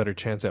have a better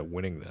chance at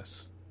winning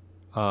this,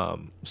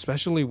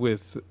 especially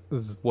with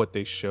what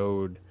they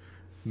showed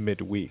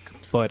midweek.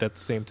 But at the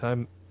same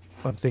time,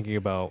 I'm thinking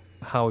about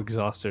how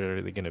exhausted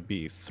are they going to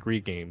be 3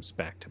 games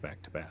back to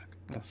back to back.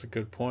 That's a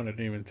good point. I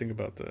didn't even think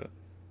about that.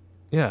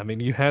 Yeah, I mean,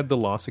 you had the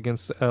loss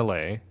against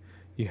LA,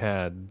 you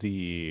had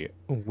the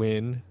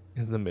win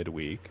in the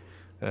midweek.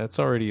 That's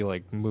already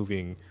like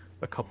moving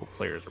a couple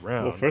players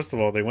around. Well, first of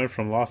all, they went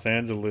from Los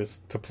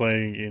Angeles to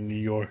playing in New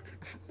York.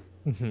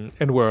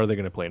 And where are they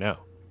going to play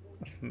now?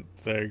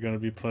 They're going to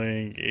be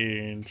playing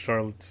in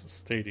Charlotte's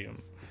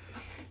stadium.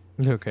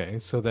 Okay,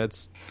 so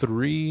that's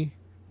 3.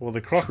 Well, they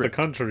crossed the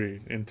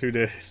country in 2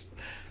 days.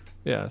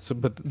 Yeah,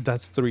 but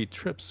that's 3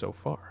 trips so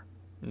far.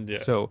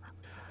 Yeah. So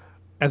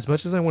as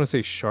much as I want to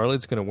say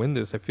Charlotte's going to win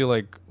this, I feel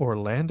like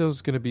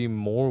Orlando's going to be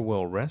more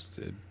well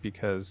rested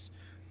because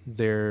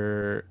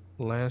their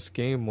last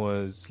game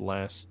was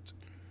last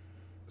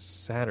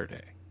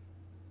Saturday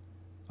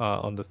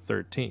on the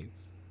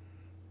 13th.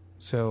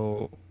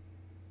 So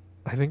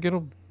I think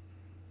it'll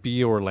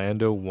be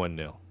Orlando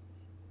 1-0.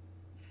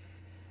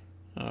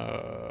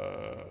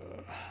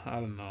 I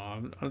don't know.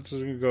 I'm just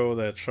going to go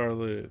that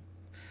Charlotte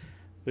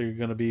they're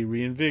going to be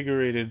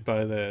reinvigorated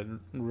by that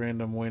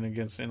random win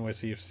against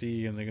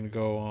NYCFC, and they're going to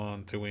go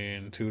on to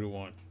win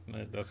 2-1.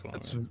 That's what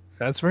I'm.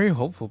 That's very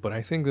hopeful, but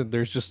I think that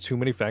there's just too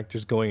many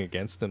factors going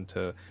against them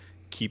to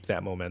keep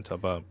that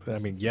momentum up. I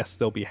mean, yes,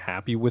 they'll be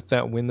happy with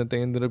that win that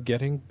they ended up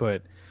getting,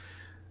 but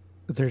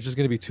they're just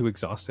going to be too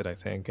exhausted, I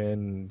think.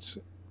 And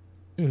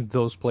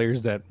those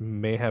players that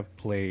may have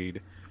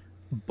played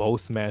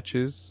both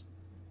matches,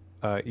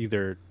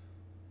 either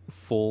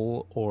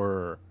full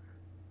or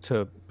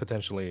to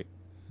potentially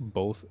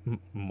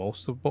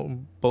most of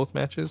both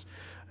matches,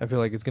 I feel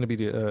like it's going to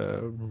be a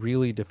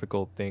really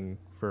difficult thing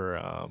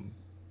for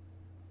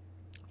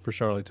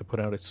Charlotte to put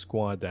out a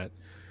squad that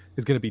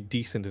is going to be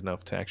decent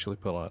enough to actually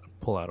pull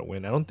out a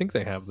win. I don't think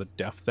they have the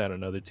depth that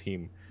another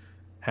team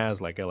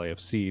has, like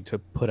LAFC, to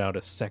put out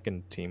a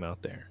second team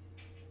out there.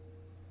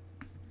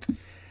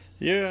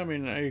 Yeah, I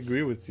mean, I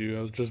agree with you.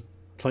 I was just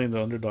playing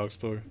the underdog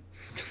story.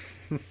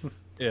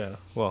 Yeah,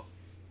 well,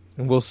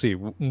 we'll see.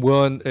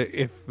 Well,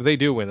 if they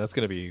do win, that's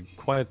going to be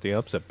quite the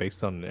upset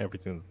based on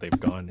everything that they've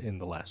gone in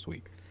the last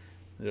week.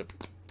 Yep.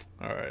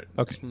 All right.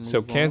 Okay,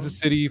 so Kansas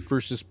City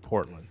versus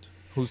Portland.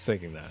 Who's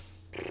taking that?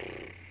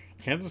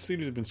 Kansas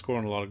City has been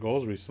scoring a lot of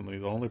goals recently.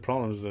 The only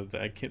problem is that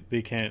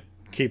they can't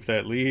keep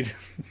that lead.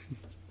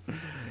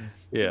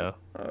 Yeah.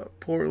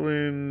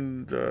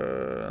 Portland,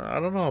 I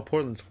don't know how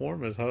Portland's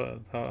form is. How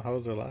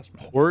was their last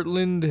match?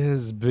 Portland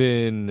has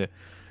been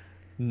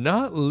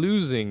not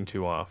losing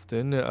too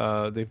often.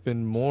 They've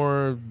been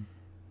more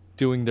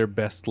doing their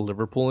best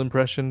Liverpool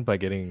impression by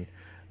getting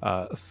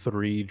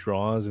 3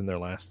 draws in their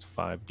last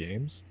 5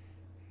 games.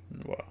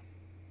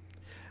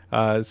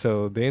 Wow.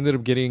 So they ended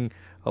up getting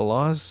a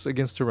loss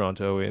against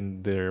Toronto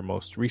in their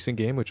most recent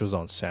game, which was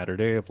on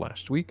Saturday of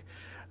last week.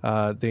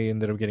 They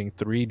ended up getting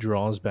 3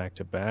 draws back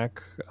to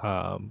back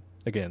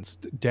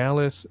against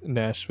Dallas,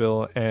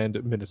 Nashville,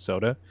 and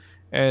Minnesota,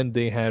 and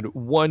they had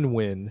 1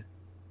 win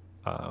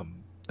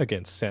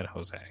against San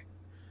Jose.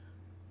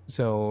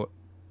 So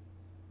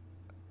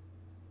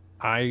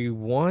I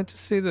want to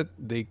say that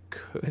they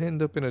could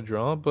end up in a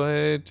draw,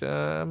 but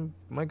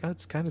my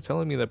gut's kind of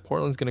telling me that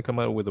Portland's going to come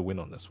out with a win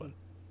on this one.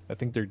 I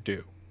think they're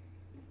due.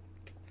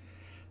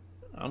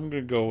 I'm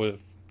going to go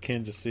with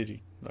Kansas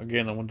City.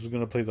 Again, I'm just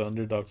going to play the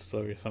underdog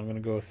story, so I'm going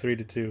to go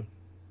 3-2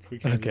 for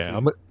Kansas City.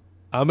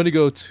 I'm going to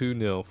go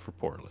 2-0 for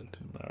Portland.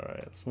 All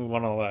right, let's move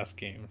on to the last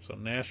game. So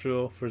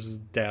Nashville versus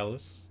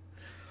Dallas.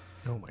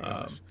 Oh my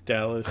gosh.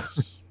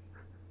 Dallas.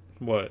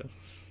 What?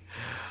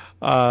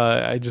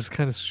 I just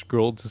kind of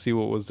scrolled to see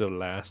what was the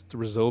last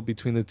result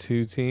between the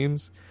two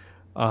teams.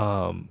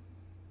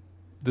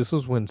 This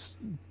was when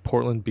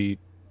Portland beat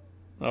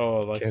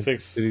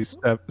Kansas City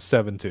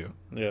 7-2.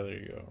 Yeah, there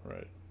you go.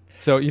 Right.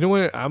 So, you know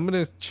what? I'm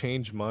going to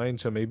change mine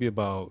to maybe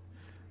about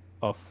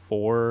a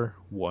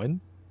 4-1.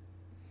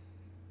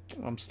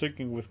 I'm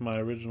sticking with my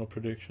original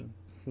prediction.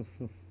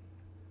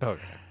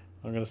 Okay.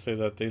 I'm going to say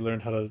that they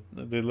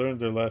learned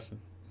their lesson,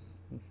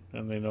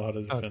 and they know how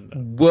to defend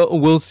that. Well,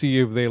 we'll see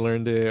if they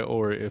learned it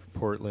or if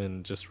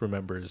Portland just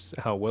remembers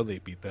how well they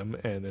beat them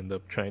and end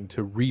up trying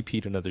to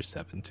repeat another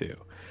 7-2.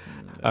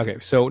 Okay,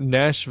 so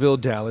Nashville,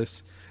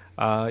 Dallas.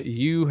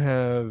 You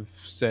have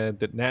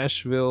said that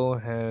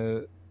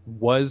Nashville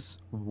was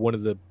one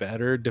of the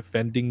better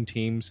defending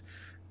teams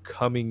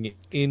coming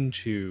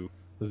into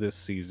this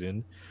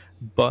season,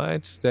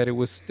 but that it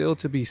was still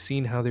to be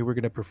seen how they were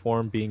going to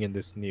perform being in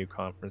this new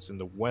conference in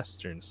the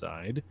Western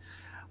side.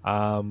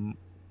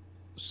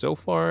 So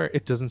far,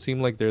 it doesn't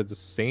seem like they're the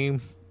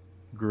same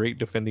great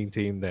defending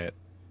team that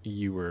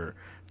you were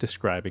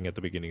describing at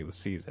the beginning of the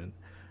season.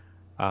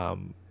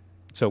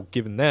 So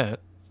given that,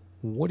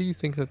 what do you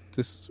think that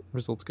this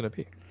result's going to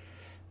be?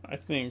 I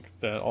think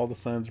that all the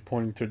signs are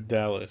pointing to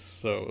Dallas.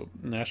 So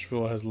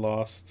Nashville has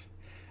lost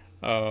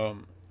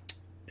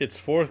its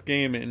 4th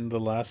game in the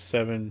last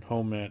 7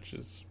 home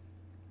matches.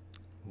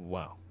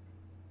 Wow.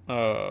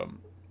 And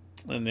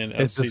then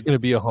is this going to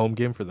be a home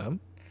game for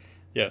them?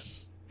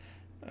 Yes.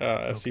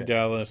 FC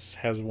Dallas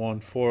has won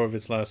 4 of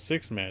its last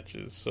 6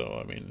 matches. So,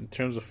 I mean, in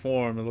terms of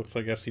form, it looks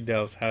like FC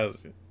Dallas has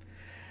it.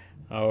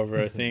 However,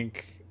 I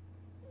think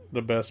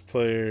the best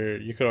player,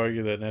 you could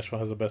argue that Nashville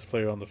has the best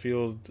player on the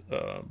field,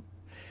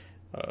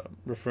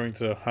 referring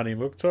to Hani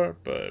Mukhtar,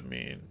 but I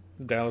mean,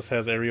 Dallas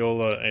has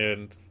Areola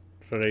and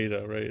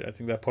Ferreira, right? I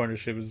think that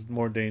partnership is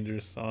more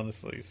dangerous,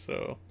 honestly.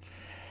 So,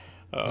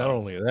 not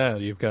only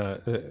that, you've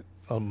got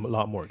a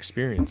lot more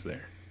experience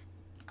there.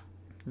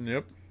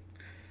 Yep.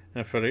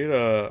 And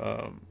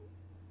Ferreira,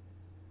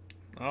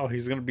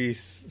 he's going to be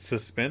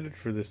suspended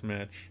for this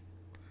match.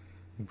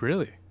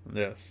 Really?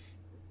 Yes.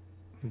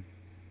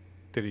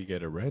 Did he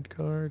get a red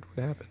card?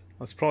 What happened?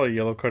 That's probably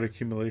yellow card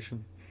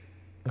accumulation.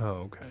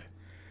 Oh, okay.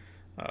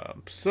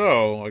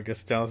 So, I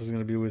guess Dallas is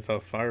going to be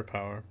without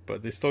firepower,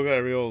 but they still got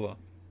Areola.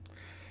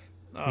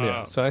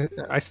 Yeah, so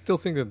I still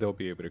think that they'll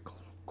be able to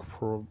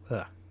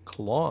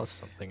claw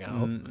something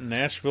out.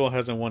 Nashville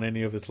hasn't won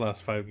any of its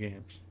last 5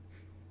 games.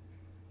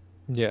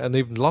 Yeah, and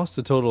they've lost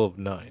a total of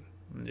 9.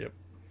 Yep.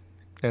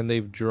 And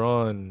they've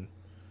drawn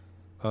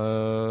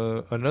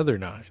another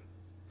 9.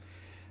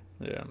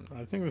 Yeah,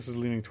 I think this is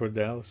leaning toward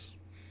Dallas.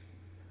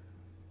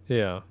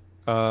 Yeah.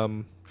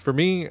 For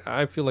me,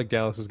 I feel like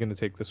Dallas is going to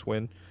take this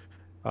win.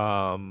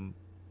 Um,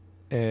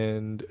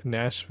 and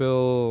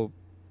Nashville,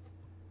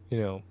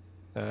 you know,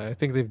 I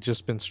think they've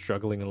just been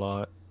struggling a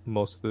lot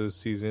most of the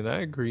season.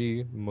 I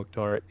agree,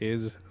 Mukhtar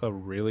is a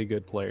really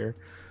good player,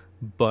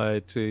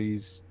 but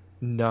he's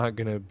not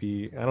going to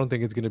be, I don't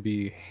think it's going to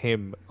be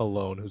him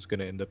alone who's going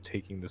to end up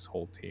taking this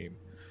whole team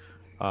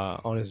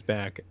on his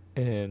back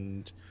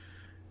and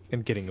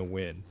getting a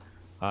win.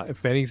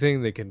 If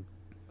anything, they can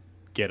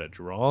get a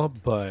draw,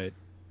 but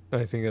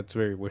I think that's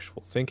very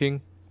wishful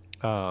thinking.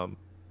 Um,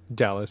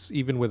 Dallas,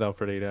 even without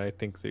Ferreira, I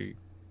think they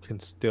can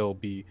still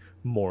be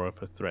more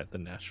of a threat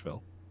than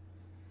Nashville.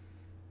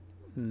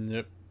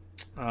 Yep.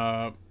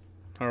 All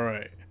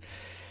right.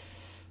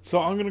 So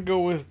I'm gonna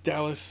go with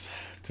Dallas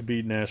to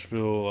beat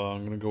Nashville.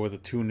 I'm gonna go with a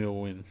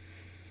 2-0 win.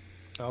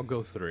 I'll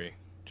go 3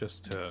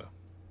 just to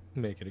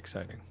make it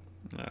exciting.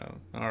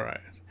 All right.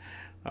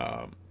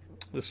 Um,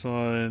 this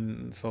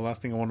one. So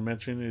last thing I want to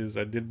mention is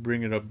I did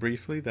bring it up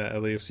briefly that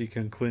LAFC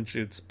can clinch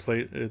its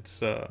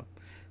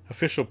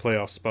official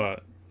playoff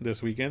spot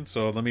this weekend.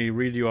 So let me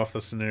read you off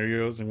the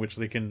scenarios in which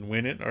they can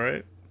win it. All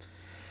right.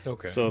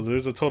 Okay. So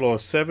there's a total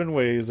of 7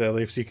 ways that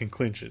LAFC can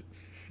clinch it.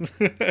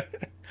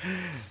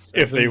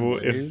 if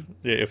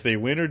they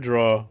win or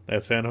draw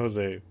at San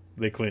Jose,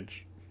 they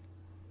clinch.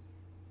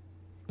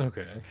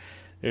 Okay.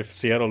 If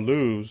Seattle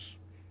lose,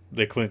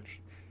 they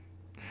clinch.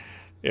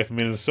 If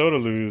Minnesota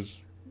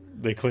lose,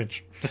 they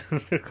clinch.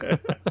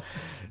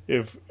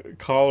 If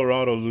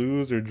Colorado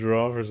lose or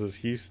draw versus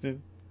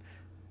Houston,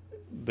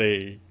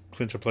 they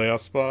clinch a playoff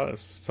spot.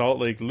 If Salt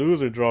Lake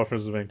lose or draw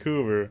versus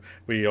Vancouver,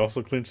 we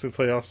also clinch the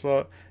playoff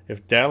spot.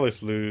 If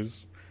Dallas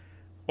lose,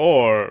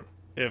 or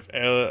if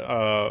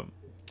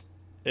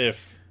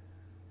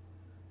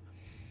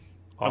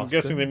I'm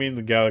guessing they mean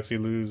the Galaxy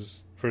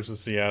lose versus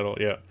Seattle.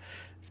 Yeah.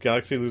 If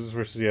Galaxy loses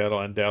versus Seattle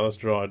and Dallas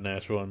draw at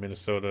Nashville and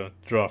Minnesota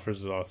draw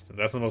versus Austin.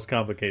 That's the most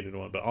complicated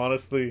one. But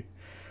honestly,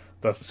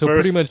 the So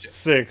first pretty much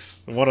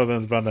 6, one of them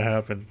is bound to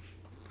happen.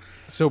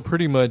 So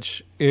pretty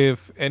much,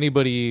 if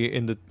anybody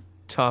in the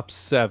top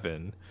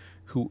 7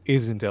 who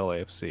isn't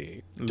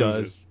LAFC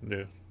does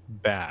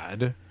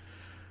bad,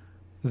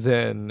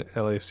 then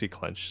LAFC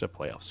clinched a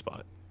playoff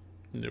spot.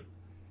 Yep.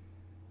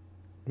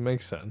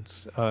 Makes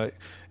sense.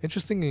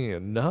 Interestingly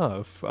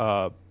enough,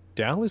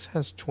 Dallas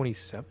has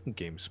 27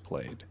 games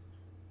played.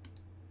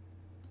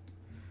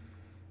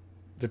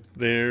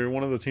 They're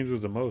one of the teams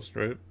with the most,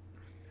 right?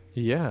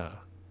 Yeah.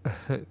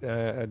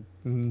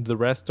 The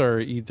rest are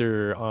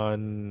either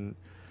on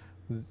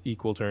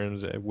equal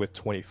terms with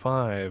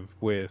 25,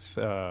 with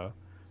a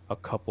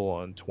couple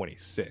on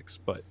 26.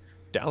 But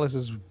Dallas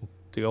is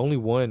the only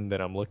one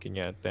that I'm looking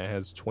at that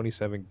has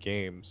 27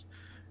 games,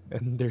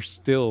 and they're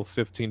still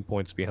 15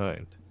 points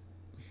behind.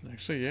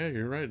 Actually, yeah,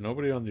 you're right.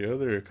 Nobody on the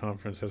other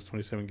conference has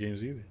 27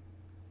 games either.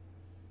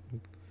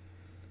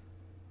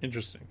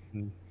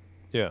 Interesting.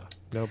 Yeah,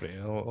 nobody.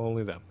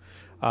 Only them.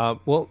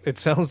 Well, it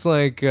sounds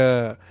like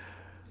I'm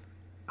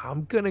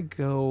going to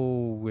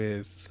go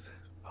with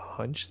a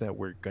hunch that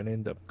we're going to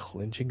end up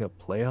clinching a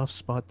playoff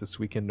spot this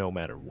weekend no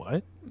matter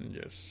what.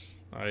 Yes,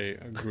 I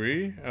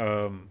agree.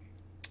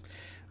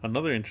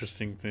 Another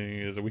interesting thing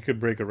is that we could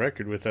break a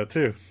record with that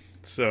too.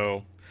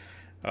 So,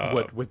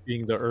 what, with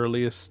being the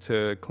earliest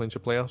to clinch a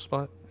playoff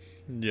spot?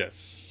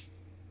 Yes.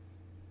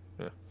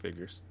 Yeah,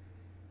 figures.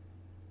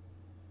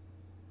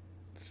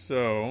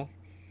 So,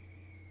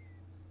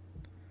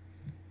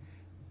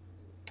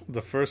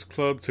 the first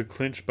club to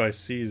clinch by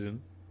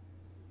season.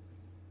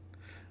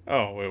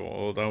 Oh, wait,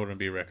 well, that wouldn't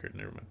be a record.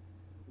 Never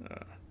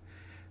mind.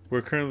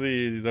 We're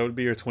currently, that would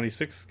be our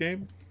 26th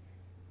game.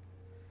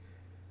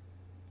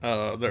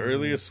 The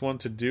earliest one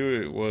to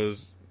do it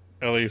was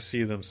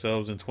LAFC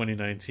themselves in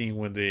 2019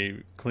 when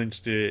they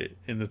clinched it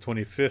in the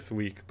 25th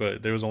week,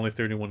 but there was only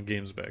 31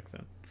 games back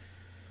then.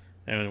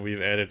 And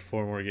we've added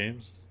 4 more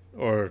games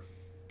or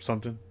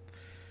something.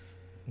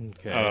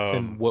 Okay.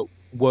 And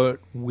what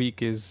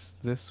week is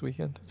this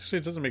weekend? Actually,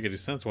 it doesn't make any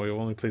sense why we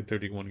only played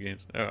 31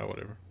 games.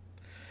 Whatever.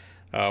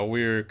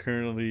 We're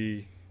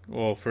currently,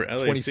 well, for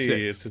LAFC,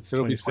 26. it's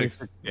It'll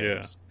 26. Be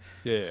 26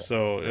 Yeah.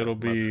 So it'll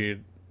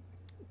be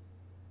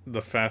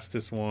the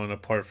fastest one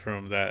apart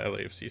from that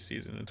LAFC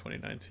season in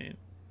 2019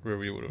 where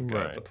we would have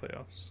got the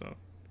playoffs. So,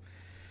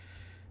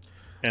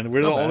 and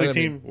we're the only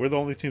team. We're the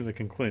only team that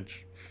can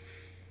clinch.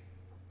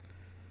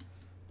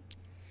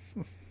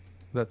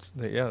 That's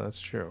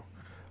true.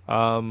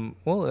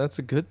 Well, that's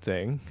a good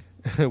thing.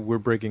 We're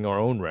breaking our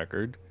own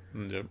record.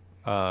 Yep.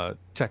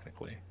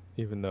 Technically,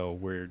 even though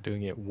we're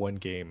doing it one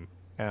game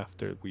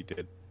after we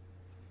did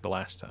the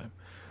last time.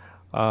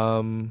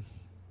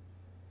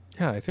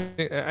 Yeah,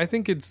 I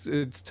think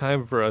it's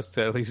time for us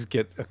to at least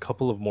get a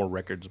couple of more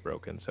records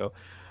broken. So,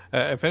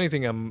 if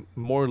anything, I'm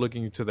more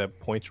looking to that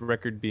points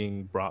record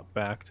being brought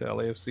back to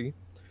LAFC,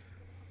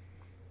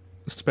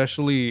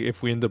 especially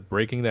if we end up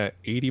breaking that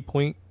 80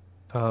 point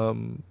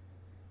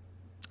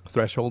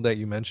threshold that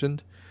you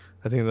mentioned.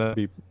 I think that'd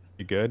be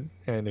pretty good.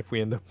 And if we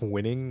end up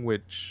winning,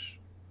 which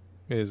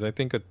is I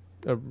think a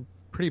a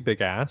pretty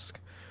big ask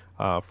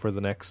for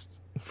the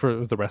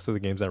rest of the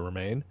games that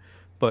remain.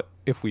 But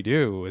if we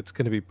do, it's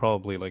going to be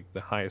probably like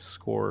the highest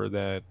score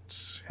that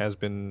has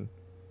been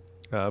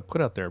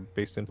put out there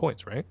based in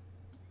points, right?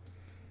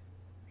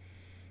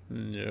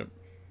 Yep.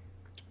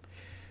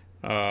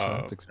 So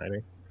Uh, that's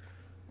exciting.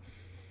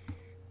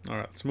 all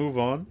right, let's move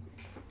on.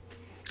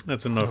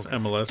 That's enough Okay.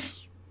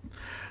 MLS.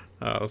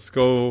 Let's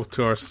go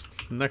to our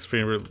next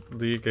favorite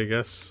league, I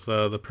guess,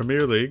 the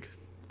Premier League.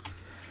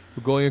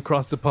 We're going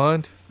across the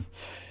pond.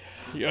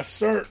 Yes,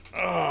 sir.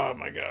 Oh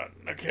my God.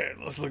 Okay,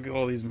 let's look at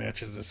all these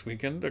matches this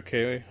weekend.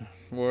 Okay,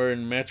 we're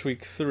in match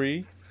week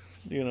 3.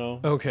 You know.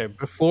 Okay,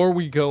 before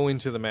we go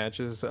into the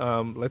matches,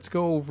 let's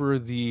go over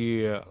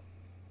the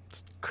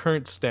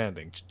current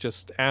standings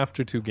just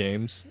after 2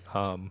 games.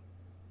 I'm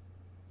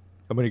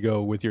going to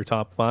go with your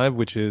top 5,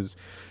 which is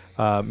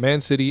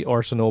Man City,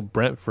 Arsenal,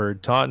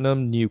 Brentford,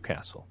 Tottenham,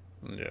 Newcastle.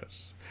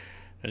 Yes.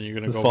 And you're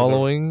gonna The go with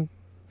following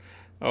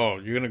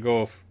you're gonna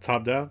go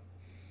top down.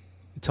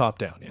 top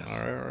down, yes.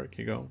 All right,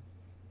 keep going.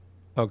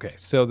 Okay,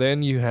 so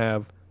then you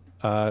have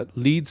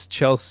Leeds,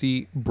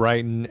 Chelsea,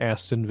 Brighton,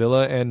 Aston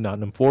Villa, and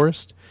Nottingham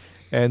Forest,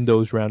 and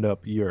those round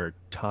up your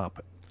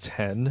top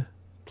 10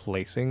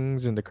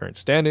 placings in the current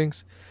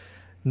standings.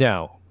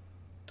 Now,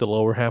 the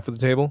lower half of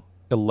the table,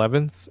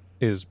 11th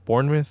is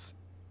Bournemouth,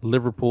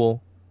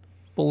 Liverpool,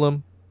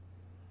 Fulham,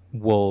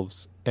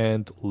 Wolves,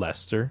 and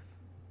Leicester.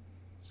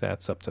 So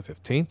that's up to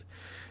 15th.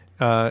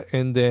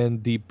 And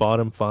then the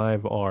bottom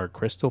 5 are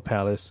Crystal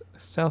Palace,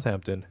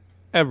 Southampton,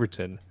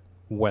 Everton,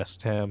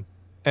 West Ham,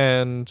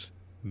 and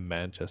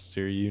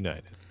Manchester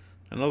United.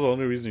 I know the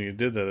only reason you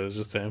did that is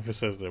just to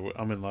emphasize that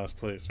I'm in last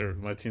place, or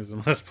my team's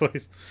in last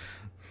place.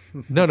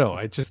 No,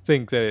 I just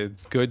think that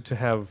it's good to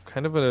have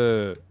kind of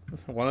a.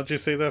 Why don't you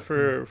say that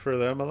for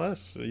the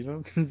MLS? You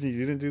know,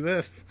 you didn't do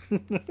that.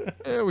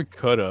 We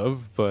could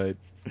have, but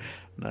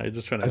No, you're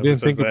just trying to I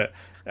didn't emphasize think. that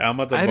I'm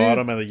at the I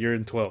bottom didn't and you're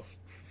in 12th.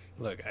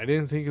 look. I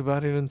didn't think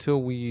about it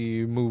until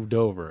we moved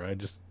over. I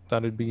just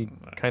thought it'd be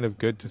kind of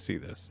good to see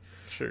this.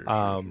 Sure.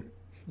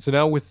 So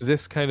now with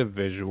this kind of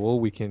visual,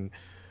 we can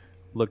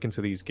look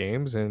into these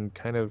games and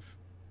kind of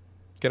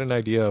get an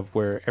idea of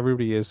where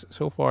everybody is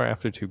so far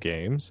after 2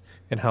 games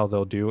and how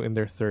they'll do in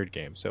their third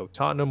game. So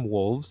Tottenham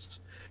Wolves.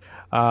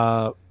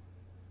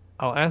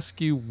 I'll ask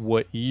you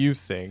what you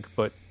think,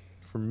 but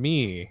for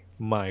me,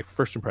 my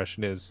first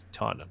impression is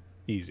Tottenham.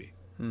 Easy.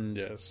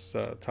 Yes,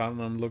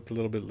 Tottenham looked a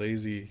little bit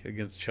lazy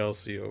against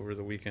Chelsea over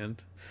the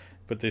weekend,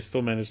 but they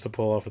still managed to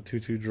pull off a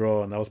 2-2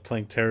 draw, and that was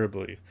playing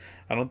terribly.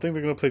 I don't think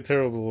they're going to play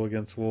terrible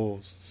against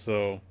Wolves,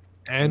 so...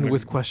 And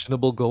with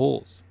questionable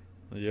goals.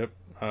 Yep.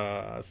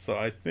 So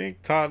I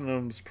think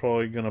Tottenham's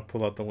probably going to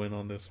pull out the win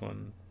on this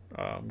one.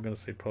 I'm going to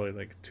say probably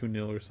like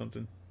 2-0 or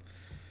something.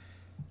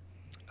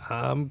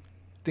 I'm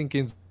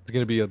thinking it's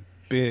going to be a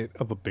bit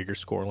of a bigger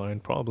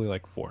scoreline, probably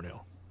like 4-0.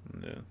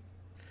 Yeah.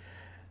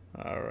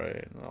 All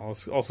right.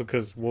 Also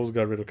because Wolves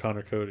got rid of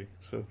Connor Cody,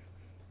 so...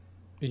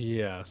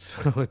 Yeah,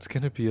 so it's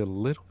going to be a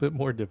little bit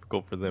more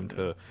difficult for them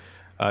to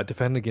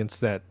defend against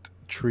that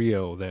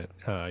trio that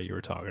you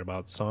were talking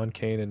about. Son,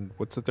 Kane, and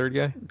what's the third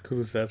guy?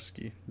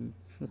 Kulusevski.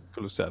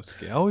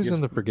 Kulusevski. I always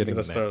end up forgetting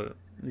You the gotta name.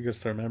 you gotta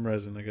start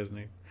memorizing the guy's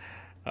name.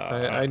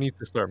 I need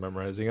to start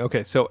memorizing.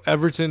 Okay, so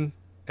Everton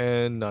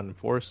and Nottingham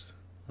Forest.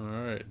 All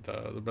right,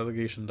 the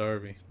relegation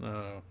derby.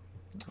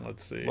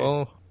 Let's see.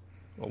 Well,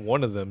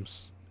 one of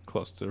them's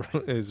close to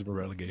is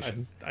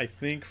relegation. I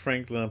think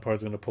Frank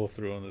Lampard's going to pull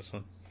through on this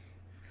one.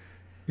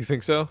 You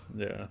think so?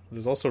 Yeah.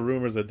 There's also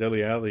rumors that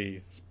Dele Alli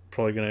is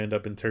probably going to end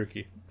up in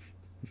Turkey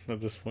at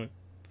this point.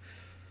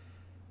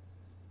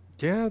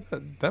 Yeah,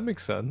 that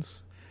makes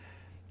sense.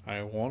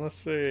 I want to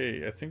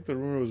say, I think the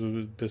rumor was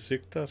with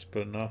Besiktas,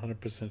 but not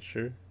 100%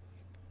 sure.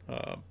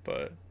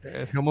 But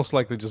And he'll most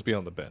likely just be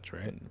on the bench,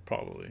 right?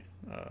 probably.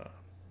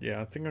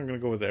 Yeah, I think I'm going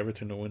to go with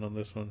Everton to win on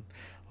this one.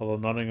 Although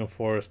Nottingham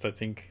Forest, I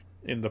think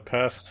in the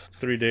past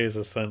 3 days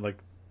has signed like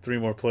 3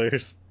 more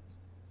players.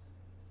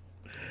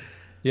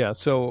 Yeah,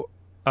 so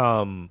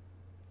I'm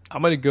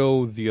going to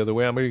go the other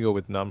way. I'm going to go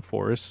with Nottingham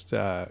Forest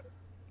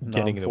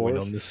getting the win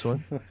on this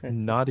one.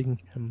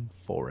 Nottingham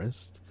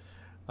Forest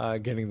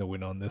getting the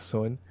win on this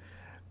one.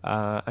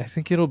 I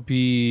think it'll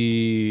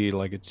be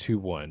like a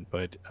 2-1,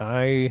 but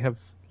I have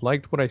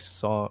liked what I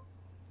saw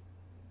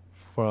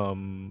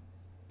from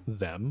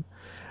them,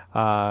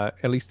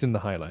 at least in the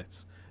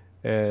highlights.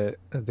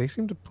 They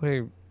seem to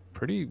play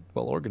pretty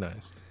well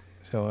organized.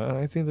 So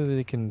I think that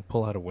they can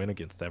pull out a win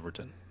against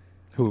Everton,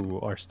 who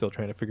are still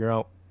trying to figure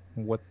out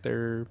what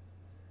they're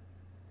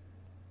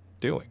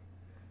doing.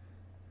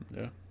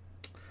 Yeah.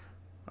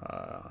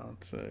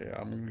 Let's say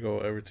I'm going to go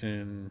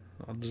Everton.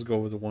 I'll just go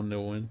with a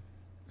 1-0 win.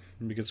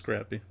 Make it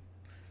scrappy.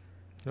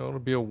 It'll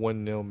be a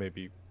 1-0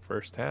 maybe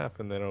first half,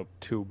 and then a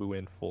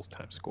 2-win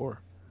full-time score.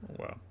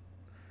 Wow.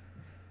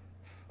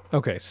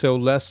 Okay, so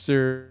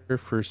Leicester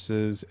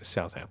versus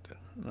Southampton.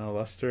 Now,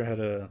 Leicester had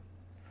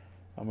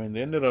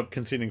they ended up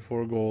conceding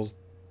 4 goals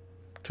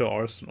to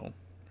Arsenal.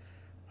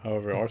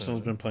 However,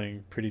 Arsenal's been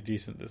playing pretty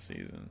decent this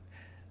season.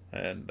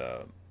 And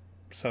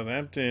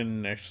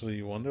Southampton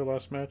actually won their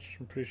last match,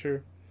 I'm pretty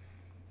sure.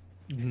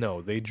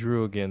 No, they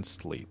drew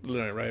against Leeds.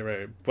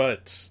 Right.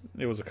 But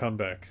it was a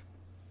comeback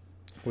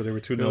where they were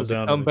 2 It nil was a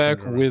down and they turned comeback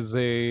it around. with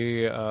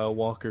a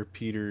Walker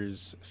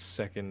Peters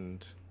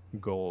second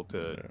goal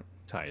to Yeah.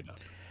 tie it up.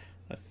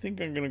 I think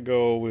I'm going to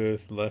go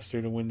with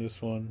Leicester to win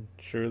this one.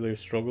 Sure, they've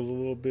struggled a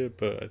little bit,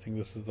 but I think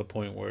this is the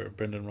point where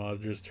Brendan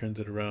Rodgers turns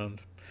it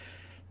around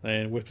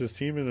and whips his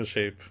team into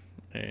shape.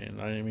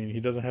 And I mean, he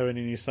doesn't have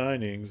any new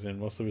signings, and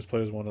most of his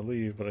players want to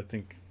leave. But I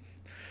think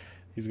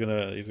he's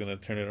gonna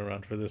turn it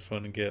around for this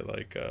one and get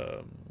like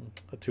a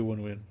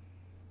 2-1 win.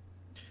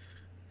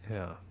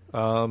 Yeah.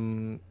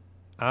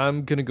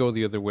 I'm gonna go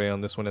the other way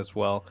on this one as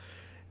well,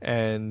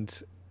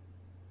 and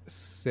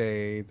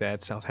say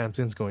that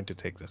Southampton's going to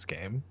take this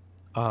game.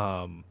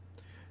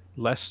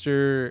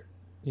 Leicester,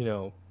 you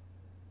know,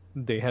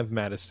 they have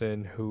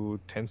Madison, who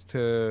tends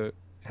to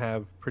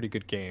have pretty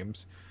good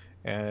games,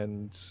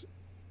 and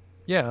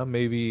yeah,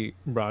 maybe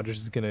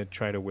Rodgers is gonna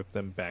try to whip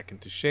them back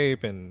into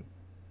shape and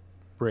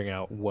bring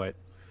out what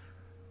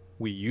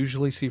we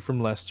usually see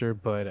from Leicester.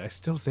 But I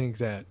still think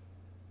that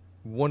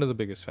one of the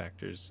biggest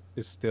factors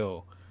is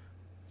still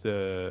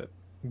the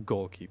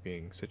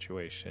goalkeeping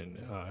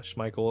situation.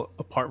 Schmeichel,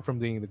 apart from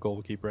being the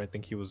goalkeeper, I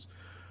think he was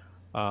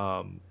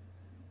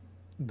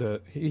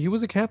he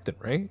was a captain,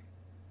 right?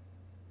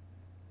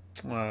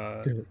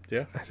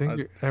 Yeah. I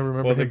think I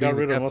remember. Well, they him got being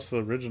the rid of captain. most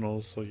of the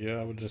originals, so yeah,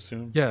 I would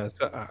assume. Yeah,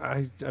 so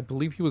I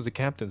believe he was the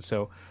captain.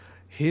 So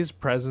his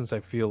presence,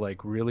 I feel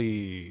like,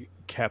 really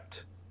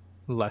kept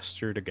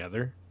Leicester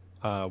together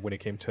when it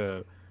came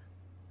to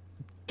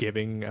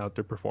giving out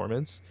their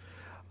performance,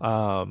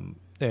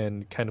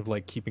 and kind of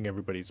like keeping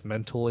everybody's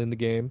mental in the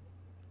game.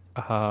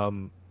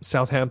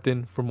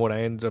 Southampton, from what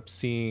I ended up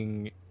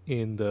seeing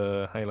in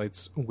the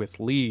highlights with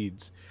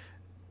Leeds,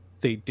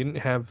 they didn't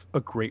have a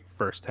great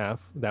first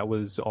half. That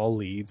was all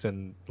Leeds,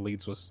 and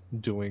Leeds was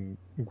doing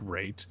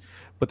great.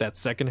 But that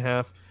second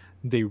half,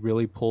 they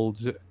really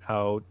pulled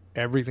out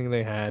everything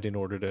they had in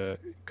order to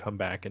come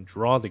back and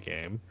draw the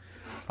game.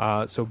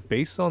 So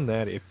based on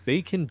that, if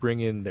they can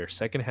bring in their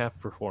second half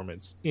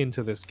performance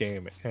into this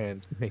game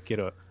and make it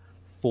a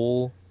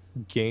full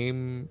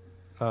game,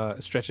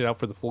 stretch it out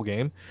for the full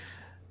game,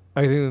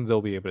 I think that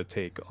they'll be able to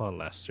take on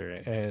Leicester.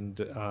 And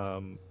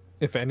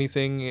if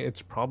anything,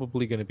 it's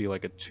probably going to be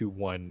like a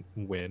 2-1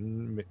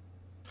 win.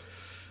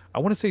 I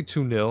want to say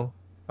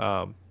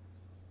 2-0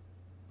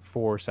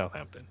 for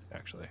Southampton,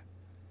 actually.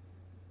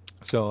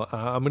 So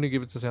I'm going to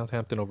give it to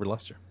Southampton over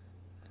Leicester.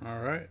 All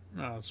right,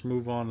 now let's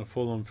move on to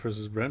Fulham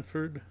versus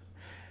Brentford.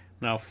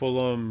 Now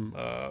Fulham,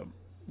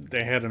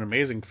 they had an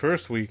amazing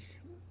first week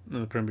in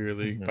the Premier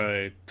League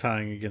by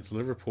tying against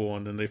Liverpool,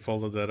 and then they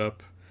followed that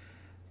up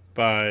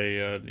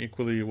by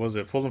equally, was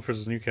it Fulham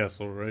versus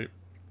Newcastle, right?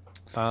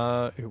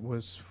 It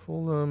was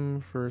Fulham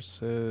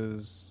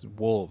versus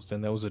Wolves,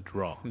 and that was a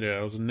draw. Yeah,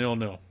 it was a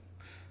 0-0.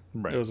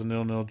 Right. It was a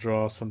 0-0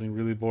 draw, something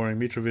really boring.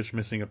 Mitrovic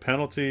missing a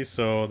penalty,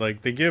 so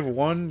like they give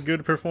one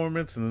good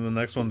performance, and then the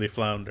next one they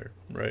flounder,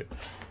 right?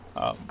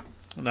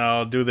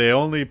 Now, do they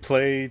only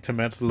play to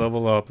match the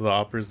level of the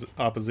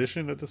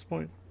opposition at this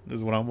point?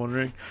 Is what I'm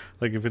wondering.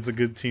 Like, if it's a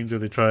good team, do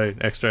they try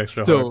extra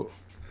hard? So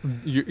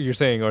you're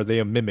saying, are they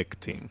a mimic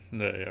team?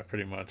 Yeah,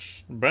 pretty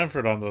much.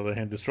 Brentford, on the other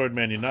hand, destroyed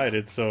Man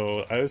United,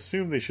 so I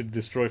assume they should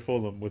destroy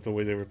Fulham with the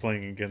way they were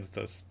playing against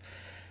us.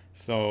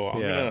 So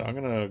I'm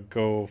gonna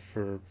go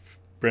for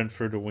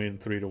Brentford to win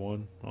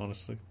 3-1.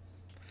 Honestly.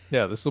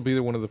 Yeah, this will be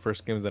one of the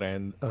first games that I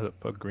end up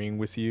agreeing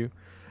with you.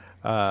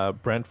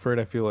 Brentford,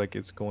 I feel like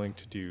it's going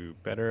to do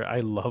better.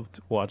 I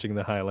loved watching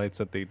the highlights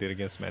that they did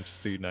against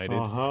Manchester United.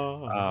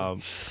 No,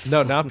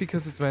 not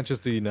because it's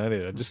Manchester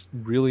United. I just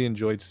really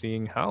enjoyed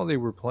seeing how they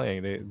were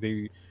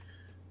playing.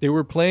 They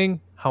were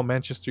playing how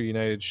Manchester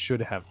United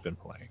should have been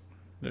playing.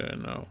 Yeah,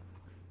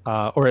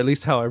 no. Or at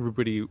least how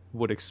everybody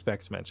would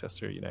expect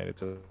Manchester United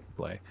to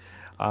play.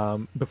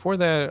 Before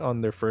that,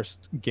 on their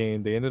first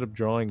game, they ended up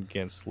drawing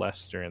against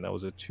Leicester, and that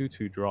was a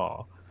 2-2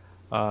 draw.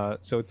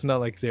 So it's not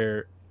like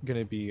they're going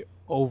to be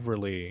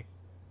overly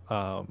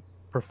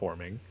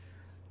performing,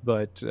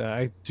 but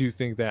I do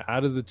think that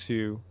out of the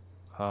two,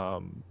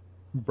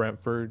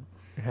 Brentford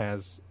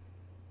has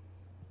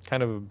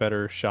kind of a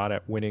better shot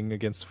at winning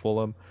against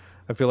Fulham.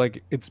 I feel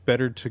like it's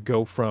better to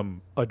go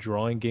from a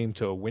drawing game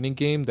to a winning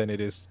game than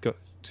it is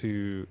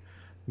to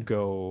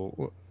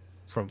go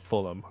from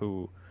Fulham,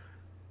 who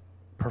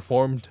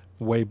performed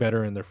way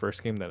better in their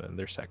first game than in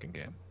their second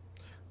game.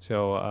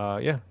 So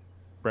yeah,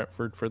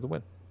 Brentford for the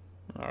win.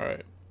 All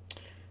right.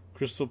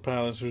 Crystal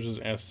Palace versus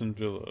Aston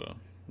Villa.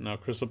 Now,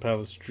 Crystal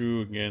Palace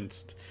drew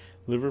against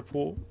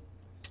Liverpool.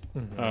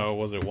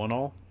 Was it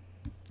 1-1?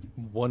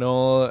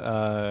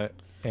 1-1,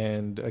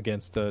 and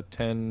against a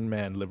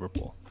 10-man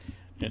Liverpool.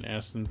 And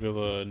Aston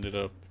Villa ended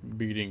up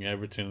beating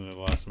Everton in the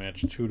last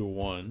match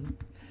 2-1.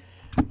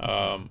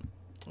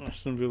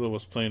 Aston Villa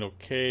was playing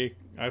okay.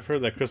 I've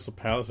heard that Crystal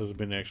Palace has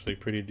been actually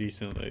pretty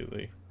decent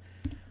lately.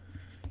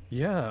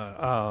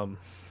 Yeah,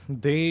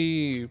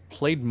 they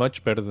played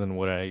much better than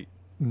what I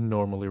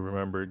normally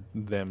remembered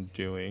them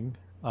doing.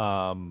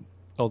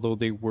 although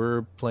they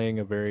were playing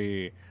a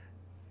very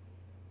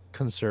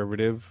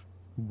conservative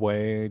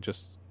way,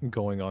 just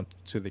going on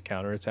to the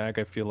counterattack,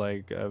 I feel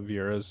like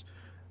Vieira's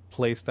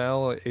play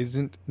style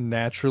isn't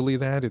naturally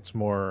that. It's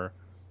more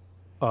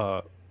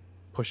uh,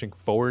 pushing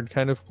forward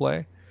kind of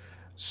play.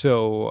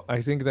 So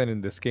I think that in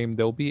this game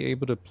they'll be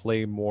able to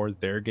play more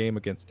their game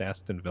against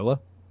Aston Villa.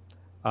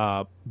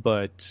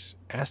 But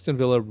Aston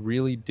Villa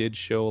really did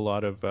show a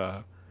lot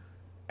of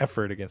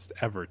effort against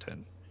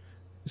Everton.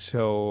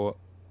 So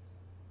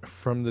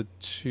from the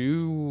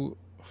two,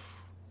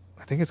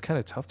 I think it's kind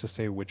of tough to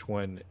say which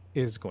one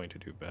is going to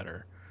do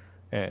better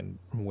and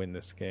win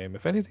this game.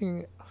 If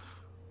anything,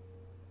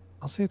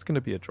 I'll say it's going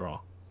to be a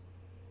draw.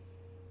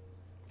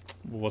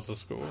 What's the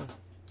score?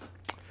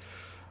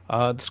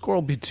 The score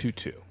will be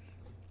 2-2.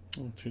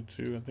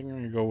 2-2. I think I'm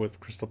going to go with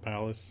Crystal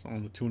Palace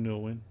on the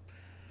 2-0 win.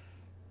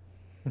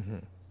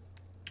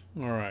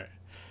 Mm-hmm. All right.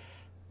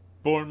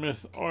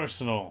 Bournemouth,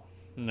 Arsenal.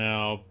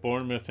 Now,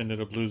 Bournemouth ended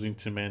up losing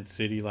to Man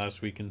City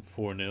last week in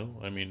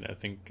 4-0. I mean, I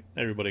think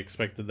everybody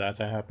expected that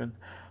to happen.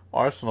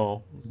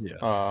 Arsenal,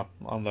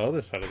 on the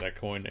other side of that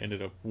coin,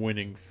 ended up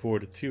winning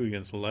 4-2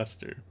 against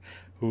Leicester,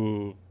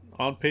 who,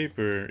 on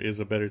paper, is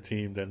a better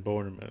team than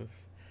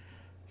Bournemouth.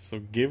 So,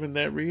 given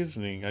that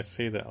reasoning, I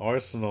say that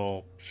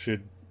Arsenal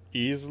should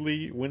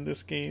easily win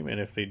this game,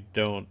 and if they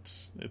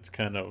don't, it's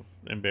kind of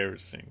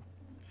embarrassing.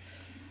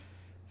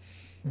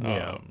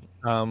 Yeah.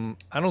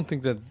 I don't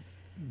think that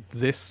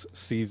this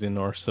season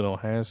Arsenal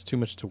has too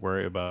much to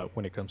worry about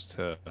when it comes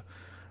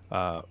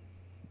to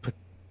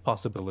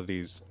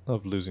possibilities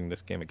of losing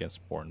this game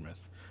against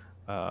Bournemouth.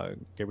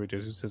 Gabriel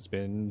Jesus has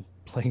been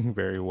playing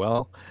very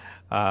well,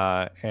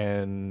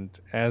 and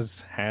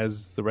as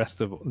has the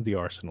rest of the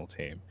Arsenal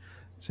team.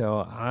 So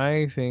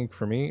I think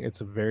for me,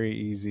 it's a very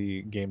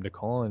easy game to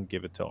call and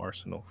give it to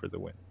Arsenal for the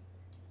win.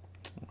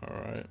 All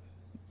right.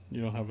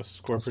 You don't have a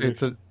score I'll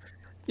prediction?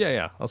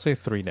 I'll say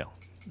 3-0. All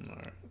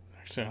right.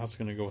 Actually, I was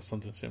going to go with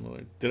something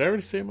similar. Did I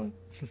already say mine?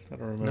 I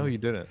don't remember. No, you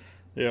didn't.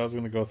 Yeah, I was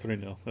going to go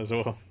 3-0 as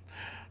well.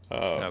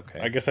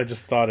 Okay. I guess I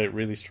just thought it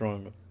really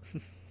strong.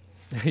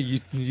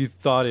 you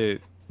thought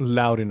it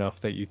loud enough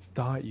that you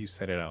thought you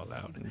said it out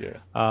loud. Yeah.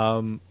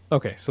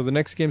 Okay, so the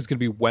next game is going to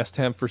be West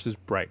Ham versus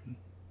Brighton.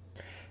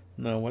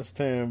 No, West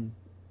Ham,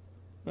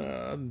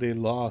 they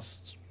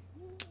lost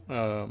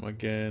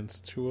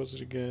against, who was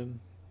it again?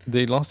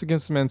 They lost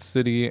against Man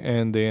City,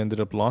 and they ended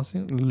up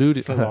losing.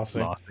 Ludicrous.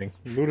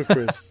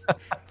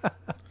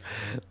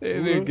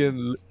 They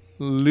again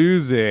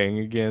losing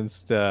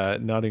against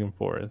Nottingham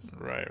Forest.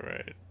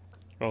 Right.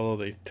 Although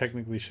they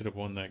technically should have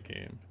won that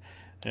game.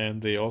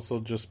 And they also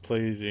just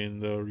played in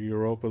the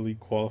Europa League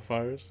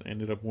qualifiers,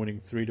 ended up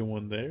winning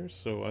 3-1 there.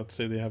 So I'd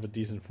say they have a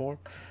decent form.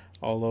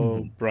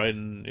 Although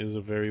Brighton is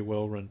a very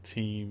well-run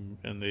team,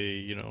 and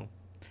they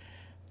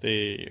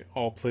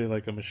all play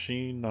like a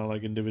machine, not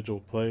like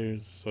individual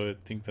players. So I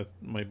think that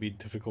might be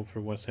difficult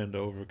for West Ham to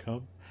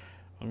overcome.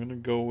 I'm going to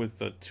go with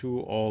a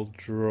 2-2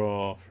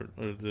 draw for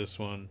this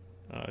one.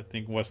 I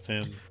think West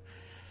Ham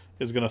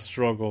is going to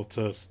struggle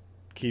to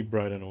keep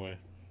Brighton away.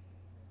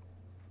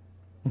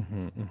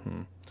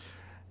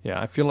 Yeah,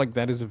 I feel like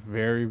that is a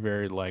very,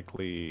 very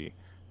likely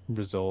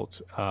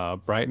result.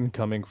 Brighton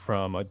coming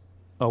from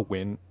a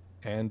win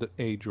and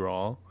a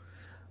draw.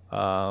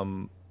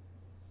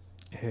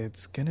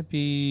 It's going to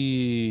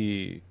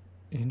be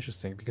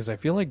interesting because I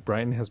feel like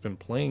Brighton has been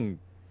playing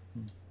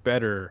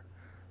better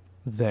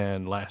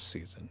than last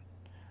season.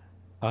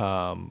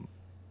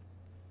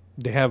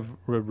 They have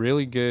a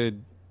really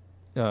good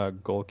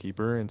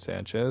goalkeeper in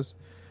Sanchez.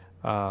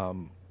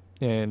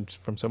 And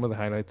from some of the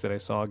highlights that I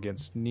saw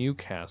against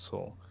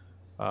Newcastle,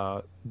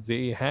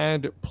 they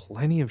had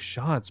plenty of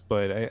shots,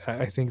 but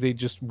I think they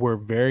just were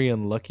very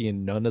unlucky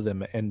and none of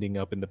them ending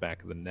up in the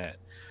back of the net.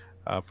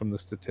 From the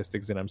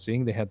statistics that I'm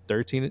seeing, they had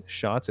 13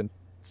 shots and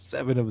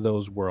 7 of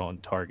those were on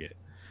target.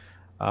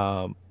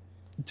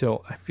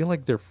 So I feel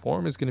like their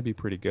form is going to be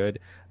pretty good.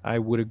 I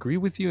would agree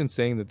with you in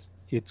saying that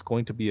it's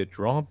going to be a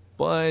draw,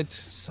 but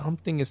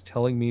something is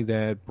telling me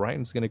that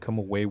Brighton's going to come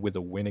away with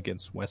a win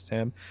against West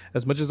Ham.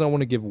 As much as I want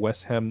to give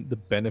West Ham the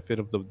benefit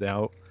of the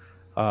doubt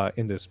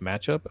in this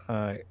matchup,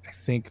 I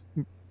think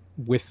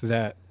with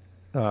that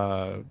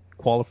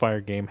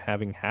qualifier game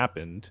having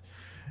happened,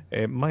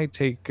 it might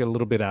take a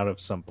little bit out of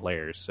some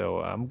players.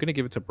 So I'm going to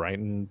give it to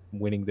Brighton,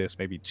 winning this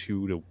maybe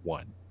 2-1.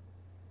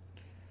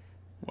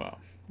 Wow.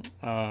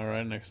 All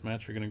right, next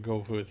match we're going to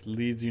go with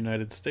Leeds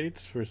United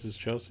States versus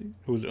Chelsea,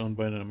 who's owned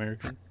by an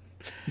American.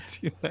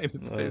 It's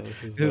United States.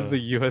 This is the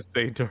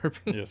USA Derby.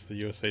 Yes, the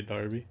USA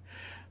Derby.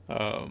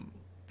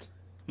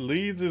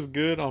 Leeds is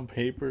good on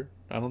paper.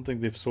 I don't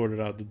think they've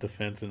sorted out the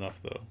defense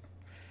enough, though.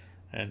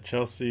 And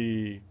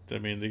Chelsea, I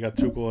mean, they got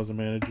Tuchel as a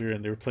manager,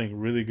 and they were playing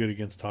really good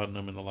against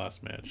Tottenham in the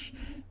last match.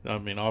 I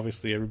mean,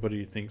 obviously,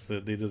 everybody thinks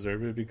that they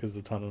deserve it because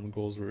the Tottenham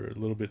goals were a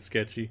little bit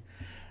sketchy.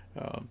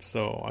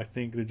 So I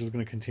think they're just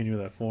going to continue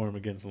that form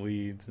against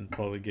Leeds and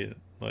probably get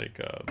like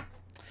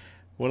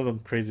one of them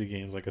crazy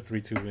games, like a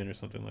 3-2 win or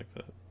something like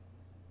that.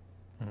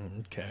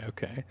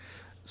 Okay.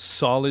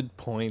 solid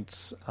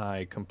points.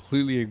 I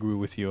completely agree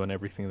with you on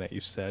everything that you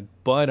said,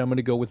 but I'm going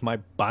to go with my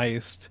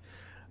biased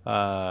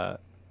uh,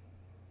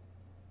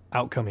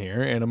 outcome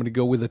here, and I'm going to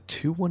go with a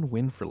 2-1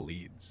 win for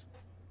Leeds.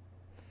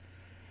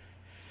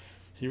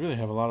 You really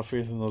have a lot of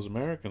faith in those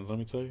Americans, let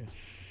me tell you.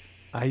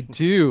 I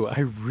do.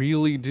 I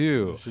really You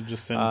do. should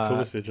just send Uh,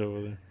 Pulisic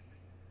over there.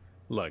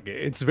 Look,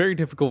 it's very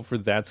difficult for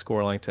that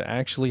scoreline to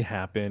actually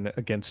happen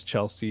against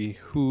Chelsea,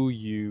 who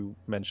you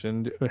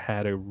mentioned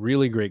had a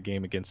really great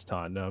game against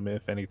Tottenham.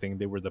 If anything,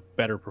 they were the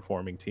better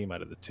performing team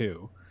out of the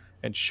two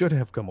and should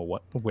have come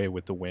away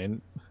with the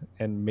win.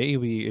 And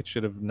maybe it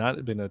should have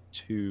not been a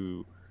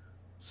 2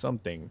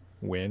 something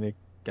win.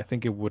 I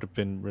think it would have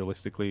been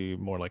realistically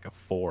more like a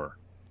 4-1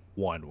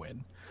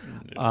 win.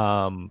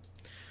 Yeah.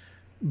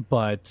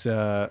 But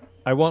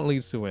I want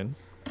Leeds to win.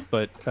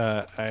 But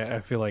I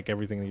feel like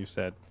everything that you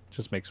said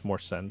just makes more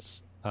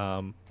sense.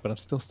 But I'm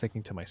still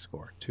sticking to my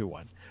score,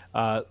 2-1.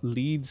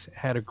 Leeds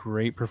had a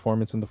great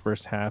performance in the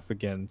first half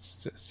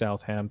against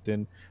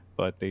Southampton,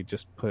 but they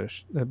just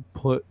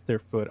put their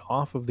foot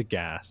off of the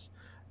gas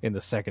in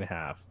the second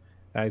half.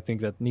 I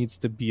think that needs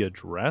to be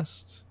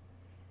addressed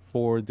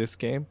for this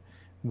game,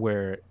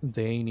 where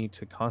they need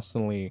to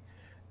constantly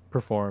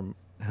perform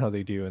how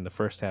they do in the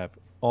first half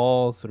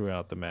all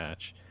throughout the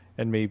match,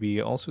 and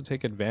maybe also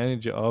take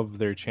advantage of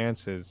their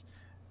chances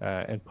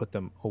and put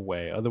them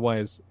away.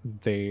 Otherwise,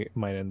 they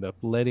might end up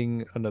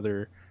letting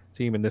another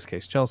team, in this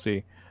case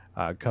Chelsea,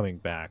 coming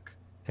back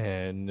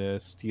and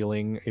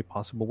stealing a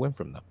possible win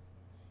from them.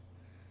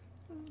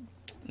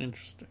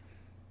 Interesting.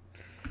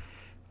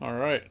 All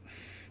right.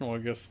 Well, I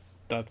guess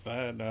that's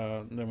that.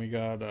 Then we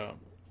got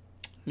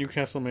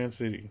Newcastle Man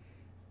City.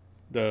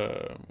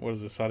 What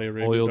is it, Saudi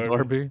Arabia Oil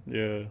derby?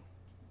 Derby?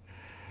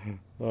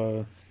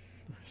 Yeah.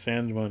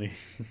 Sand money.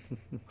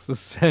 It's the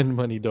sand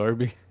money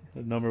derby.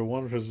 Number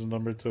 1 versus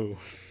number 2.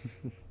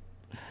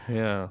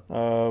 Yeah.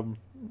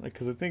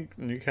 Because I think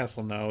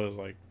Newcastle now is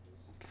like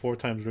 4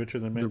 times richer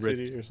than Man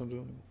City or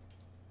something.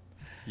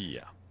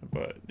 Yeah.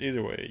 But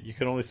either way, you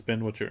can only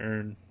spend what you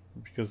earn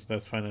because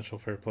that's financial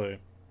fair play.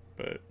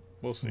 But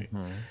we'll see.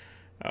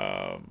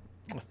 I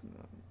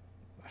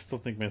still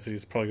think Man City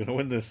is probably going to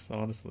win this,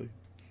 honestly.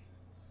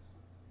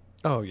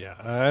 Oh yeah,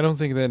 I don't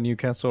think that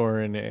Newcastle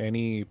are in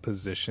any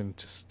position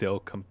to still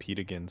compete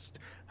against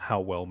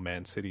how well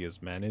Man City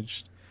is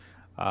managed.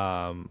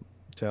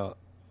 So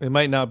it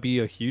might not be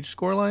a huge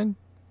scoreline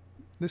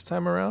this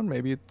time around.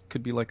 Maybe it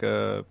could be like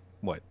a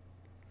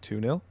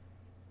 2-0.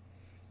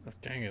 Oh,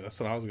 dang it, that's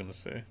what I was gonna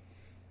say.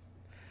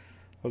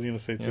 I was gonna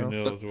say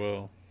 2-0 as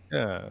well.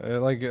 Yeah,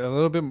 like a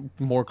little bit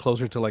more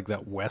closer to like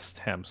that West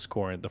Ham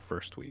score in the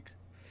first week.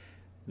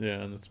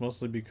 Yeah, and it's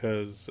mostly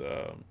because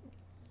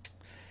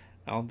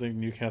I don't think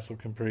Newcastle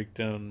can break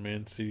down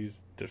Man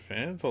City's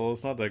defense, although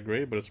it's not that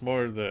great, but it's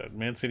more that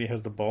Man City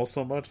has the ball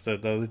so much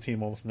that the other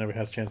team almost never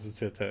has chances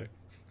to attack.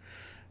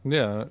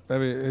 Yeah, I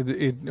mean,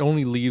 it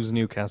only leaves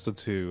Newcastle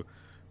to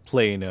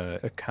play in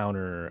a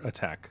counter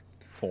attack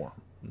form.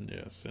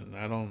 Yes, and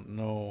I don't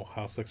know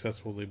how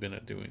successful they've been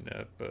at doing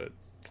that, but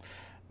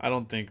I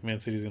don't think Man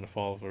City's going to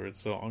fall for it.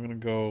 So I'm going to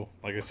go,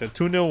 like I said,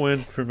 2-0 win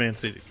for Man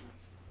City.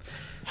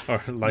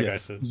 Or like I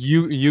said.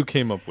 You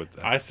came up with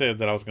that. I said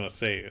that I was going to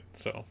say it,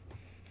 so.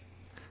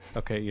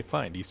 Okay, you're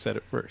fine. You said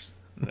it first.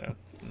 Yeah.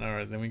 All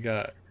right, then we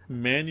got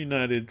Man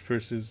United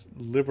versus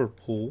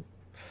Liverpool.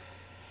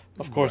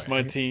 Of course,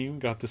 my team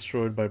got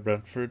destroyed by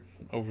Brentford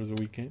over the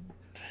weekend.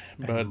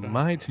 But and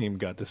my team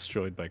got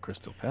destroyed by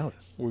Crystal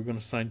Palace. We're going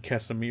to sign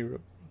Casemiro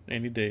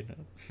any day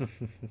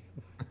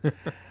now.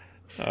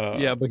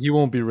 Yeah, but he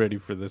won't be ready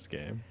for this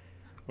game.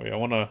 Wait,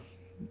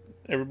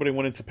 everybody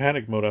went into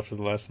panic mode after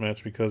the last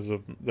match because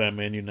of that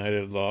Man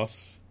United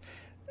loss.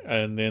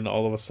 And then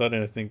all of a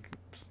sudden, I think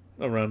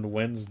around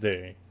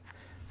Wednesday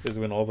is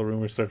when all the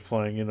rumors started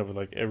flying in of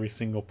like every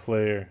single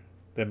player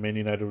that Man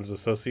United was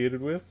associated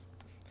with.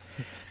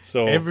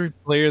 So every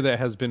player that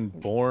has been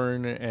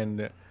born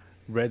and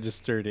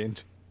registered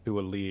into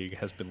a league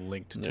has been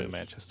linked to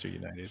Manchester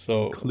United,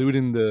 so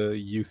including the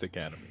youth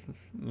academies.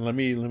 Let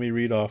me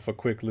read off a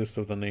quick list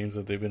of the names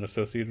that they've been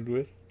associated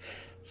with.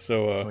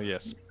 So,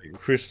 yes, please.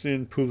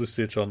 Christian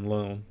Pulisic on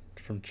loan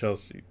from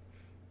Chelsea.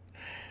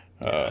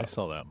 I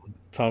saw that one.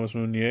 Thomas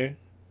Meunier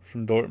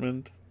from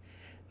Dortmund.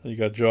 You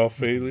got Joao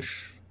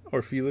Felix,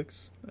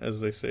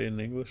 as they say in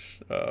English.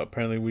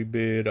 Apparently, we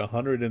bid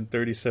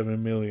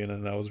 137 million,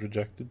 and that was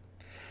rejected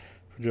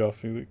for Joao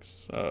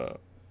Felix.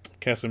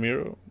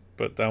 Casemiro,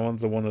 but that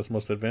one's the one that's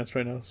most advanced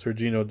right now.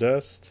 Sergino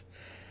Dest,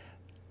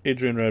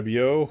 Adrien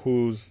Rabiot,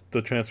 who's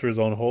the transfer is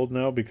on hold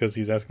now because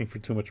he's asking for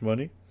too much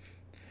money.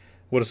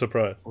 What a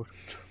surprise!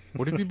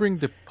 What if you bring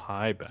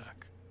Depay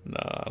back? Nah,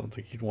 I don't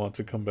think he'd want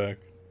to come back.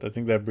 I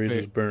think that bridge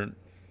is burnt.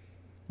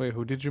 Wait,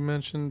 who did you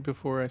mention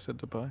before I said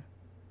Depay?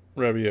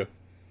 Rabiot.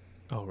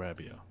 Oh,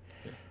 Rabiot.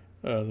 Yeah.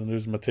 Then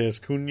there's Mateus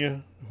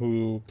Cunha,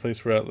 who plays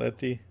for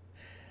Atleti,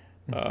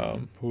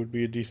 who would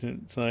be a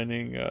decent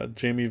signing.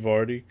 Jamie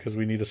Vardy, because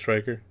we need a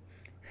striker.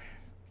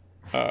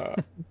 Hey,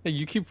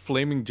 you keep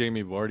flaming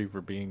Jamie Vardy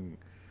for being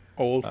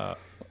old.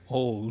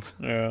 Old.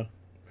 Yeah.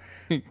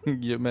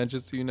 Yeah,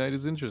 Manchester United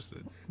is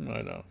interested.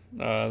 I know.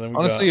 Then we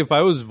Honestly, got if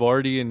I was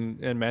Vardy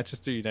and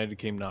Manchester United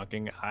came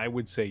knocking, I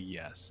would say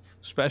yes,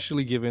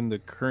 especially given the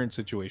current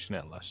situation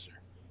at Leicester.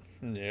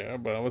 yeah,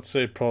 but I would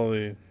say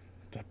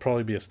that'd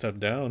probably be a step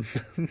down.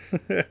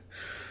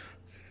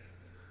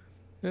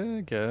 Yeah,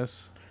 I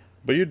guess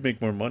But you'd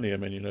make more money at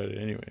Man United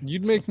anyway.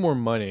 you'd So make more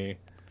money.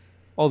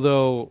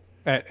 Although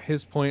at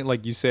his point,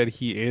 like you said,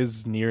 he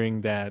is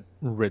nearing that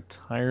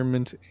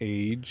retirement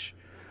age.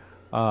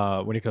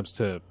 When it comes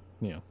to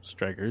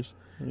strikers,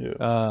 yeah,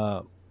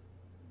 uh,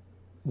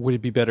 would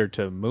it be better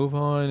to move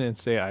on and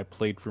say I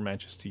played for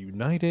Manchester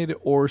United,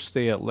 or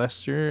stay at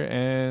Leicester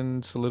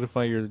and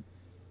solidify your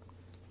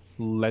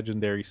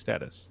legendary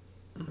status?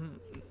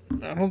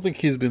 I don't think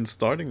he's been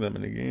starting that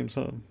many games,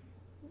 huh?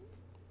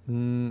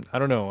 I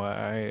don't know.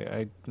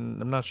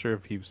 I'm not sure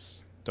if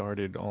he's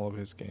started all of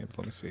his games.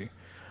 Let me see.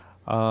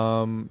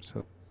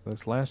 So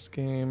this last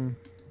game.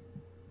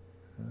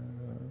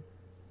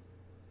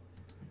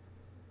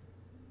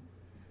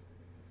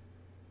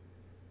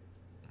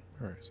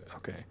 Where is it?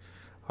 Okay.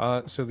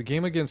 So the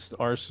game against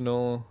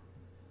Arsenal,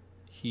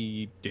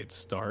 he did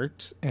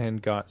start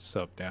and got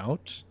subbed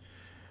out.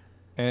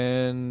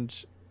 And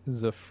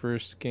the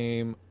first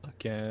game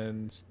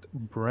against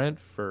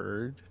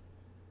Brentford,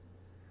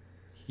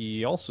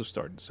 he also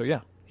started. So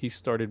yeah, he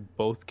started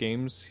both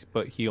games,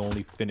 but he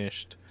only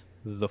finished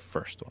the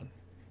first one.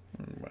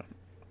 Well,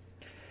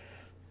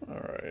 all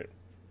right.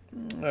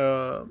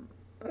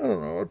 I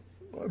don't know.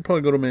 I'd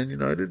probably go to Man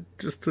United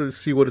just to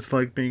see what it's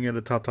like being at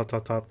a top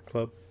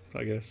club.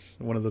 I guess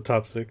one of the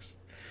top six,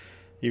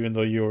 even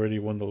though you already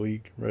won the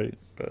league, right?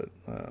 But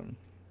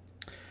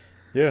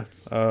yeah,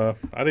 I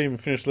didn't even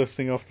finish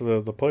listing off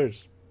the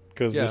players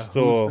because Yeah, there's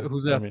still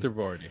who's after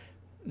Vardy?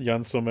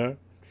 Jan Sommer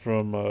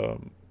from.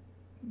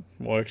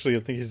 Well, actually, I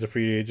think he's a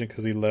free agent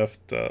because he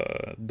left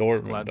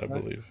Dortmund, I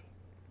Gladbach? believe.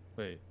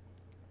 Wait,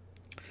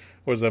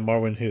 Or is that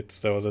Marwin Hitz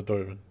that was at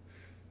Dortmund?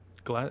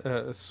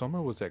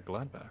 Sommer was at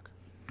Gladbach,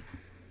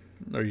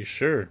 Are you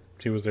sure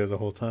he was there the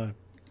whole time?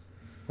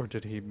 or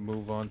did he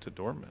move on to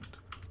Dortmund?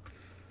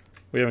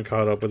 We haven't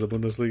caught up with the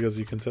Bundesliga, as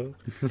you can tell.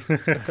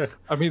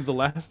 I mean, the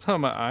last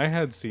time I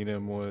had seen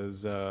him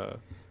was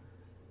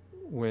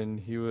when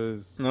he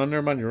was. No,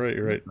 never mind. You're right.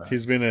 You're right.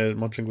 He's been at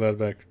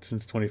Mönchengladbach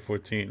since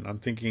 2014. I'm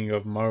thinking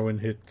of Marwin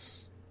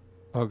Hitz,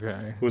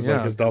 Okay. who's yeah,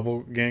 like his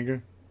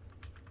doppelganger.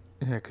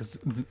 Yeah, because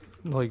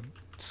like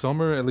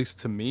Sommer, at least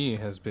to me,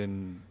 has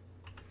been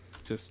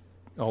just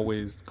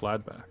always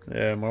Gladbach.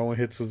 Yeah, Marwin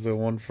Hitz was the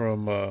one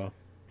from.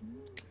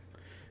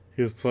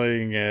 He was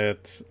playing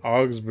at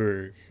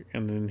Augsburg,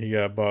 and then he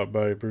got bought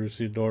by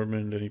Borussia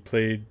Dortmund, and he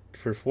played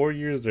for 4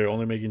 years there,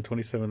 only making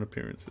 27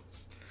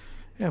 appearances.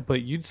 Yeah,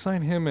 but you'd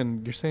sign him,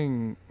 and you're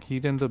saying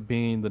he'd end up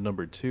being the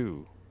number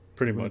two.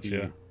 Pretty He much,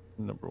 wouldn't yeah.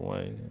 be number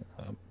one.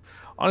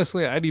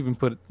 Honestly, I'd even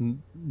put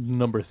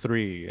number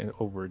three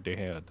over De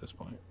Gea at this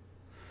point.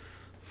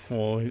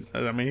 Well,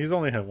 I mean, he's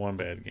only had one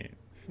bad game.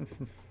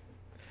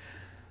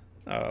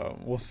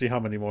 We'll see how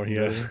many more he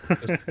has.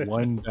 Just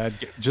one bad,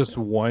 just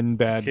one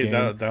bad Okay,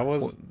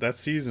 game. that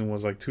season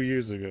was like 2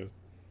 years ago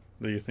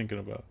that you're thinking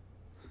about.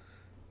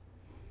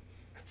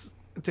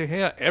 De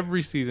Gea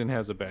every season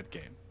has a bad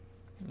game.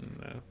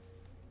 No,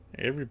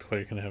 every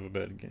player can have a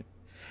bad game.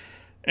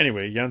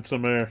 Anyway, Jan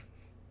Sommer,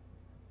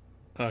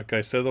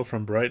 Caicedo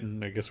from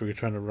Brighton. I guess we were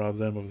trying to rob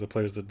them of the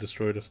players that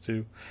destroyed us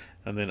too,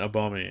 and then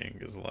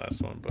Aubameyang is the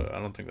last one, but I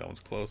don't think that one's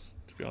close,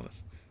 to be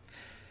honest.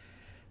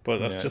 But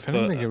that's just I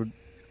don't think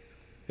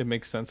it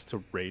makes sense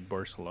to raid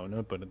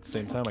Barcelona, but at the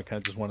same time, I kind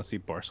of just want to see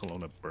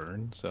Barcelona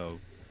burn. So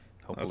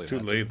hopefully that's too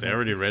late. They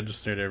already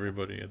registered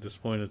everybody. At this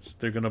point,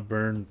 they're gonna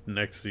burn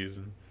next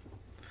season.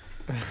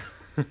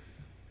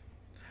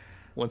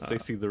 Once they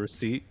see the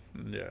receipt.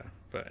 Yeah,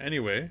 but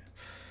anyway,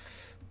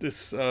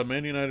 this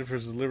Man United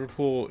versus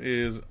Liverpool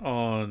is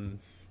on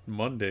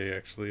Monday,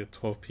 actually at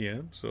 12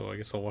 p.m. So I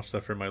guess I'll watch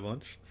that for my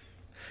lunch.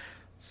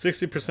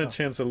 60%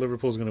 chance that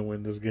Liverpool's going to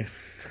win this game.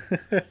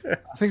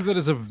 I think that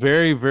is a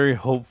very, very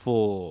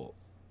hopeful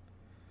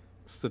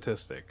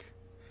statistic.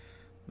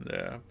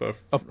 Yeah, but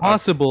A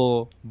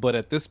possible, but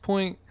at this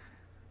point,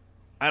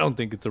 I don't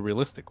think it's a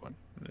realistic one.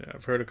 yeah,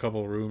 I've heard a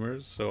couple of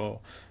rumors.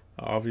 So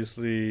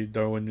obviously,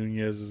 Darwin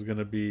Nunez is going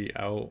to be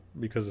out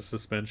because of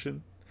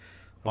suspension.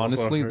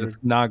 Honestly, that's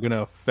not going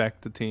to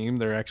affect the team.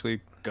 They're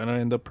actually going to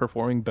end up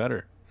performing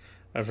better.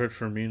 I've heard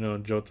Firmino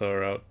and Jota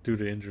are out due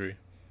to injury.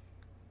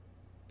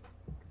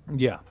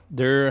 Yeah,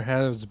 there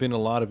has been a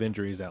lot of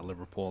injuries at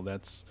Liverpool.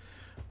 That's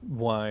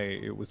why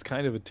it was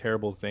kind of a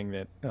terrible thing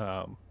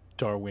that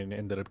Darwin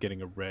ended up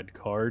getting a red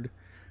card,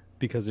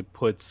 because it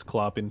puts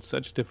Klopp in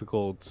such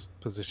difficult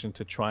position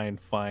to try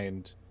and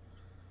find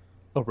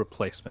a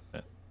replacement.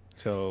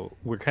 So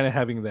we're kind of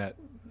having that.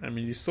 I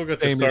mean, you still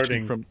got your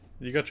starting.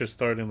 You got your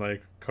starting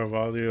like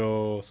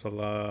Carvalho,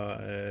 Salah,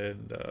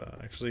 and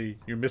actually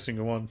you're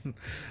missing one.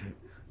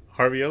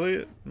 Harvey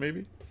Elliott,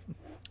 maybe.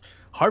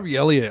 Harvey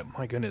Elliott,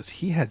 my goodness,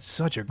 he had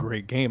such a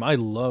great game. I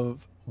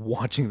love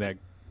watching that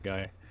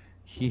guy.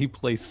 He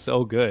plays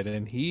so good,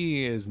 and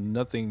he is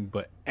nothing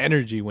but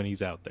energy when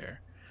he's out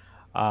there.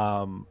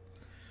 Um,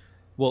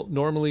 well,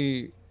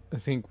 normally I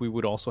think we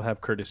would also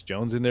have Curtis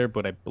Jones in there,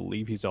 but I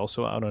believe he's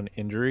also out on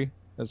injury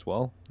as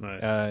well.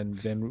 Nice. And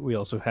then we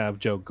also have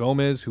Joe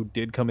Gomez, who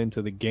did come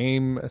into the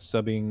game,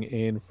 subbing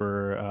in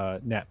for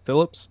Nat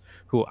Phillips,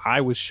 who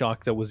I was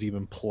shocked that was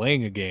even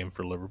playing a game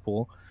for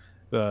Liverpool,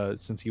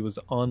 since he was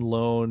on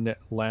loan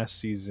last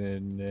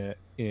season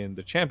in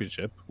the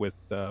championship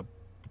with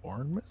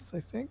Bournemouth, I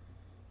think.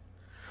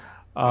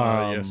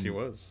 Yes, he Um,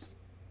 was.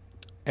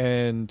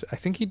 and I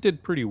think he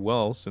did pretty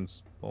well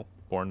since, well,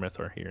 Bournemouth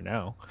are here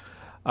now.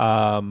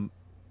 Um,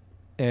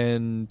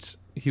 and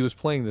he was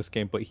playing this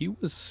game, but he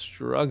was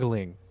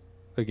struggling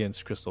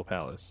against Crystal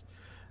Palace.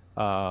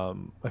 I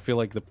feel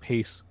like the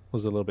pace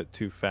was a little bit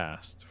too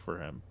fast for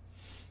him.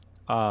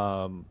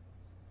 Um,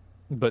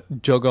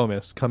 but Joe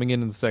Gomez coming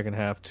in the second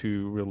half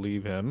to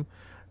relieve him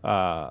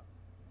uh,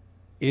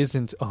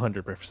 isn't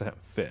 100%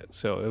 fit.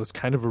 So it was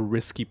kind of a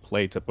risky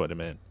play to put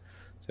him in.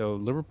 So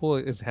Liverpool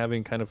is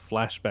having kind of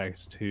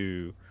flashbacks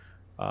to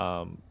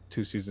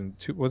 2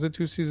 seasons. Was it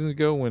 2 seasons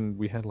ago when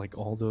we had like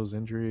all those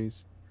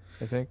injuries?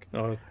 I think.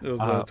 Oh, it was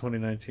the Uh,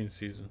 2019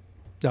 season.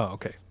 oh,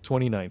 okay,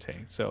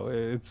 2019. So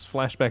it's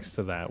flashbacks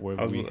to that where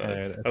I was we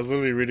had. I was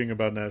literally reading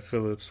about Nat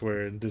Phillips,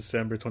 where in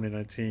December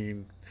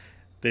 2019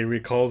 they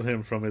recalled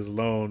him from his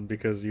loan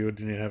because you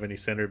didn't have any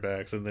center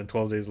backs, and then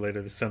 12 days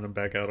later they sent him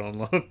back out on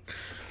loan.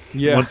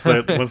 Yeah. once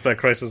that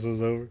crisis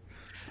was over.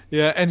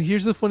 Yeah, and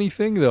here's the funny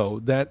thing though,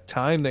 that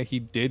time that he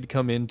did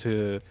come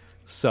into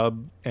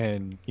sub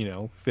and,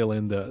 fill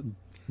in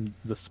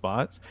the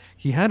spots,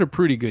 he had a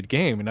pretty good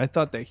game and I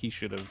thought that he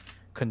should have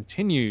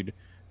continued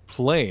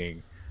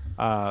playing.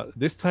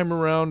 This time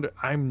around,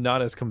 I'm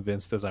not as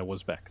convinced as I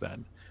was back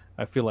then.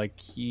 I feel like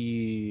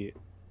he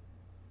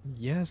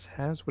yes,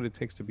 has what it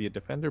takes to be a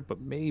defender, but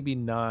maybe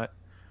not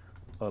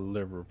a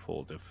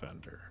Liverpool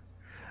defender.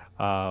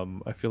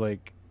 I feel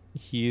like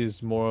he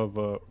is more of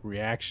a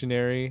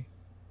reactionary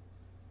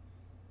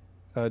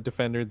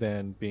defender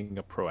than being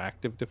a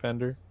proactive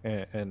defender,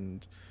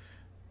 and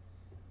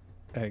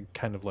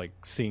kind of like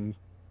seeing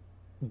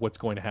what's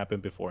going to happen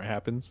before it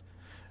happens.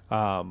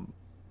 Um,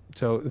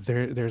 so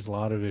there's a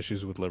lot of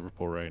issues with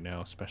Liverpool right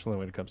now, especially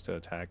when it comes to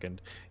attack.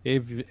 And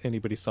if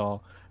anybody saw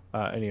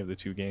any of the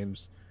two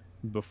games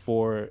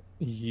before,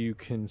 you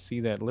can see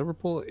that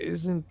Liverpool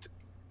isn't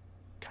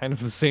kind of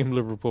the same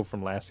Liverpool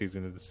from last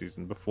season to the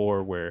season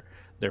before, where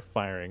they're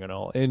firing on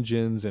all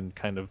engines and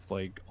kind of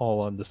like all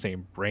on the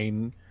same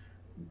brain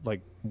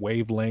like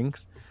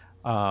wavelength.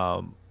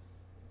 Um,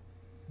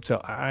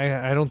 so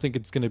I don't think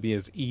it's going to be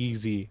as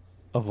easy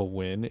of a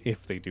win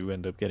if they do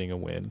end up getting a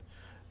win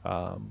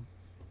um,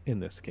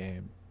 in this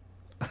game.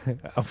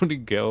 I'm going to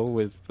go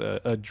with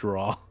a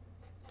draw.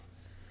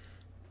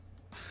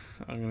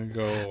 I'm gonna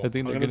go. I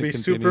think I'm they're gonna going to be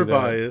continue super that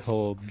biased.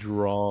 whole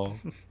draw.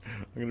 I'm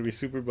gonna be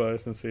super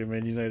biased and say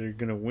Man United are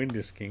gonna win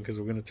this game because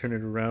we're gonna turn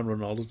it around.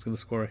 Ronaldo's gonna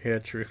score a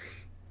hat trick.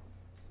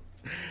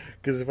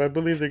 Because if I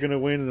believe they're gonna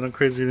win, then I'm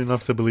crazy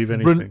enough to believe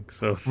anything.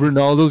 So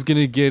Ronaldo's going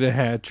to get a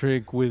hat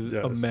trick with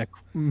Yes. a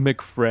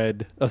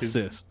McFred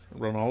assist.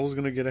 Ronaldo's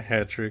gonna get a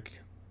hat trick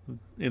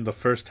in the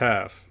first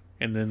half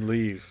and then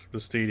leave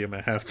the stadium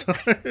at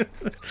halftime.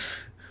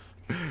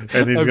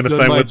 And he's I've gonna done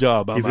sign my with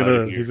job. I'm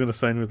outta here. he's gonna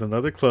sign with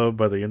another club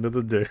by the end of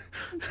the day.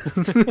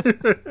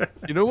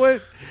 You know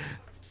what?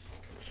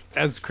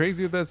 As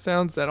crazy as that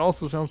sounds, that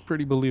also sounds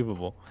pretty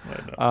believable.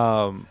 I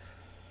know.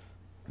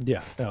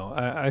 Yeah, no,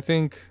 I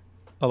think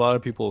a lot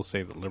of people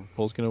say that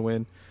Liverpool's going to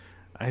win.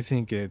 I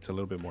think it's a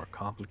little bit more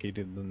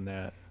complicated than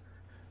that.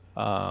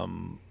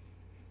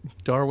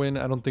 Darwin,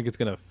 I don't think it's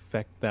going to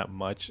affect that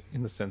much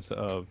in the sense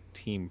of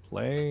team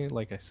play.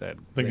 Like I said,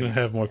 They're gonna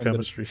have more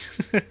chemistry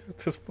at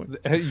this point.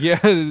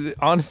 Yeah,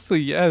 honestly,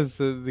 yes.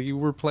 They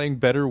were playing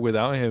better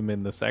without him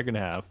in the second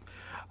half.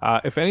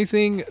 If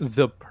anything,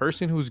 the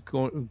person who's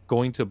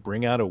going to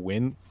bring out a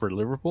win for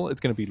Liverpool, it's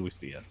going to be Luis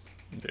Diaz.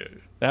 Yeah.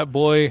 That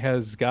boy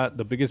has got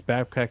the biggest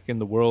backpack in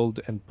the world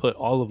and put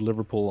all of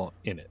Liverpool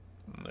in it.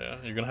 Yeah,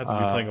 you're gonna have to be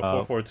playing a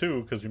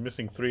 4-4-2 because you're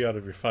missing 3 out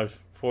of your 5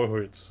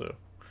 forwards. So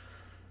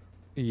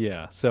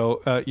Yeah.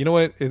 So you know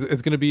what?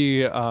 It's going to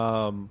be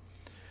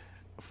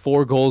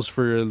 4 goals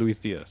for Luis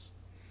Diaz.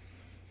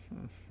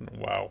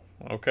 wow,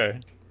 okay,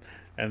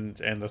 and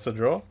that's a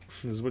draw.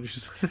 Is what you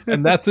said?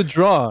 And that's a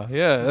draw.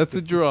 Yeah, that's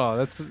a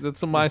draw.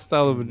 That's my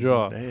style of a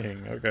draw.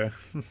 Dang. Okay.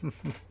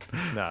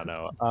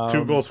 No.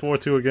 2 goals for,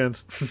 2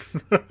 against.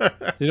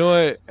 You know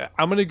what?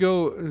 I'm gonna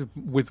go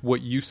with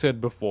what you said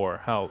before.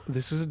 How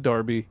this is a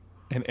derby,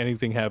 and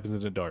anything happens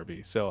in a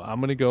derby. So I'm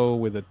gonna go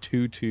with a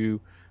 2-2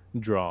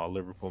 draw.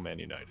 Liverpool, Man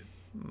United.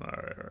 All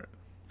right.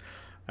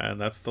 And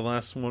that's the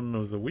last one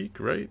of the week,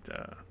 right?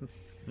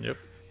 Yep.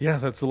 Yeah,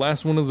 that's the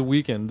last one of the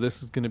weekend.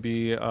 This is gonna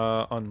be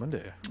on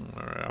Monday.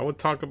 All right. I would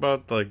talk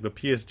about like the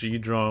PSG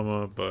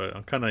drama, but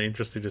I'm kind of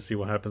interested to see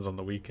what happens on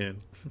the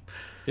weekend.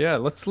 Yeah,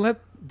 let's let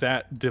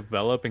that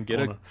develop and get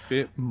a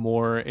bit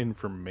more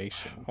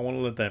information. I want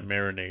to let that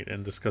marinate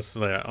and discuss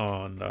that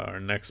on our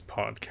next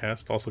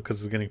podcast. Also,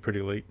 because it's getting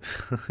pretty late.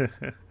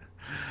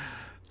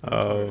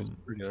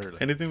 Pretty early.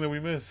 Anything that we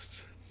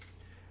missed?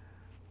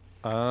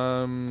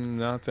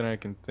 Not that I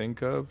can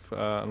think of,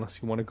 unless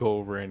you want to go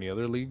over any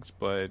other leagues.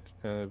 But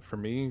for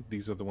me,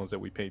 these are the ones that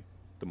we paid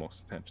the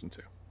most attention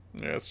to.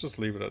 Yeah, let's just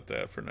leave it at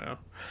that for now.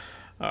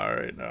 All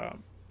right.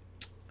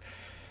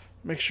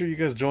 Make sure you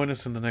guys join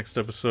us in the next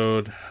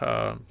episode.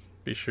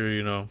 Be sure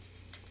to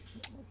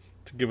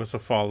give us a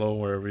follow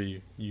wherever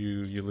you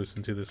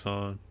listen to this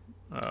on.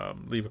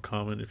 Leave a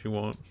comment if you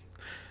want,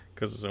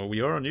 because we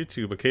are on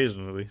YouTube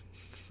occasionally.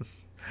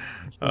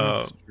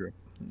 That's true.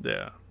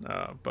 Yeah,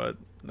 but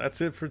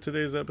that's it for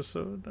today's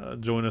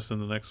episode. Join us in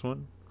the next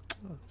one.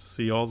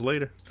 See y'all's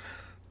later.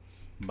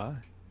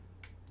 Bye.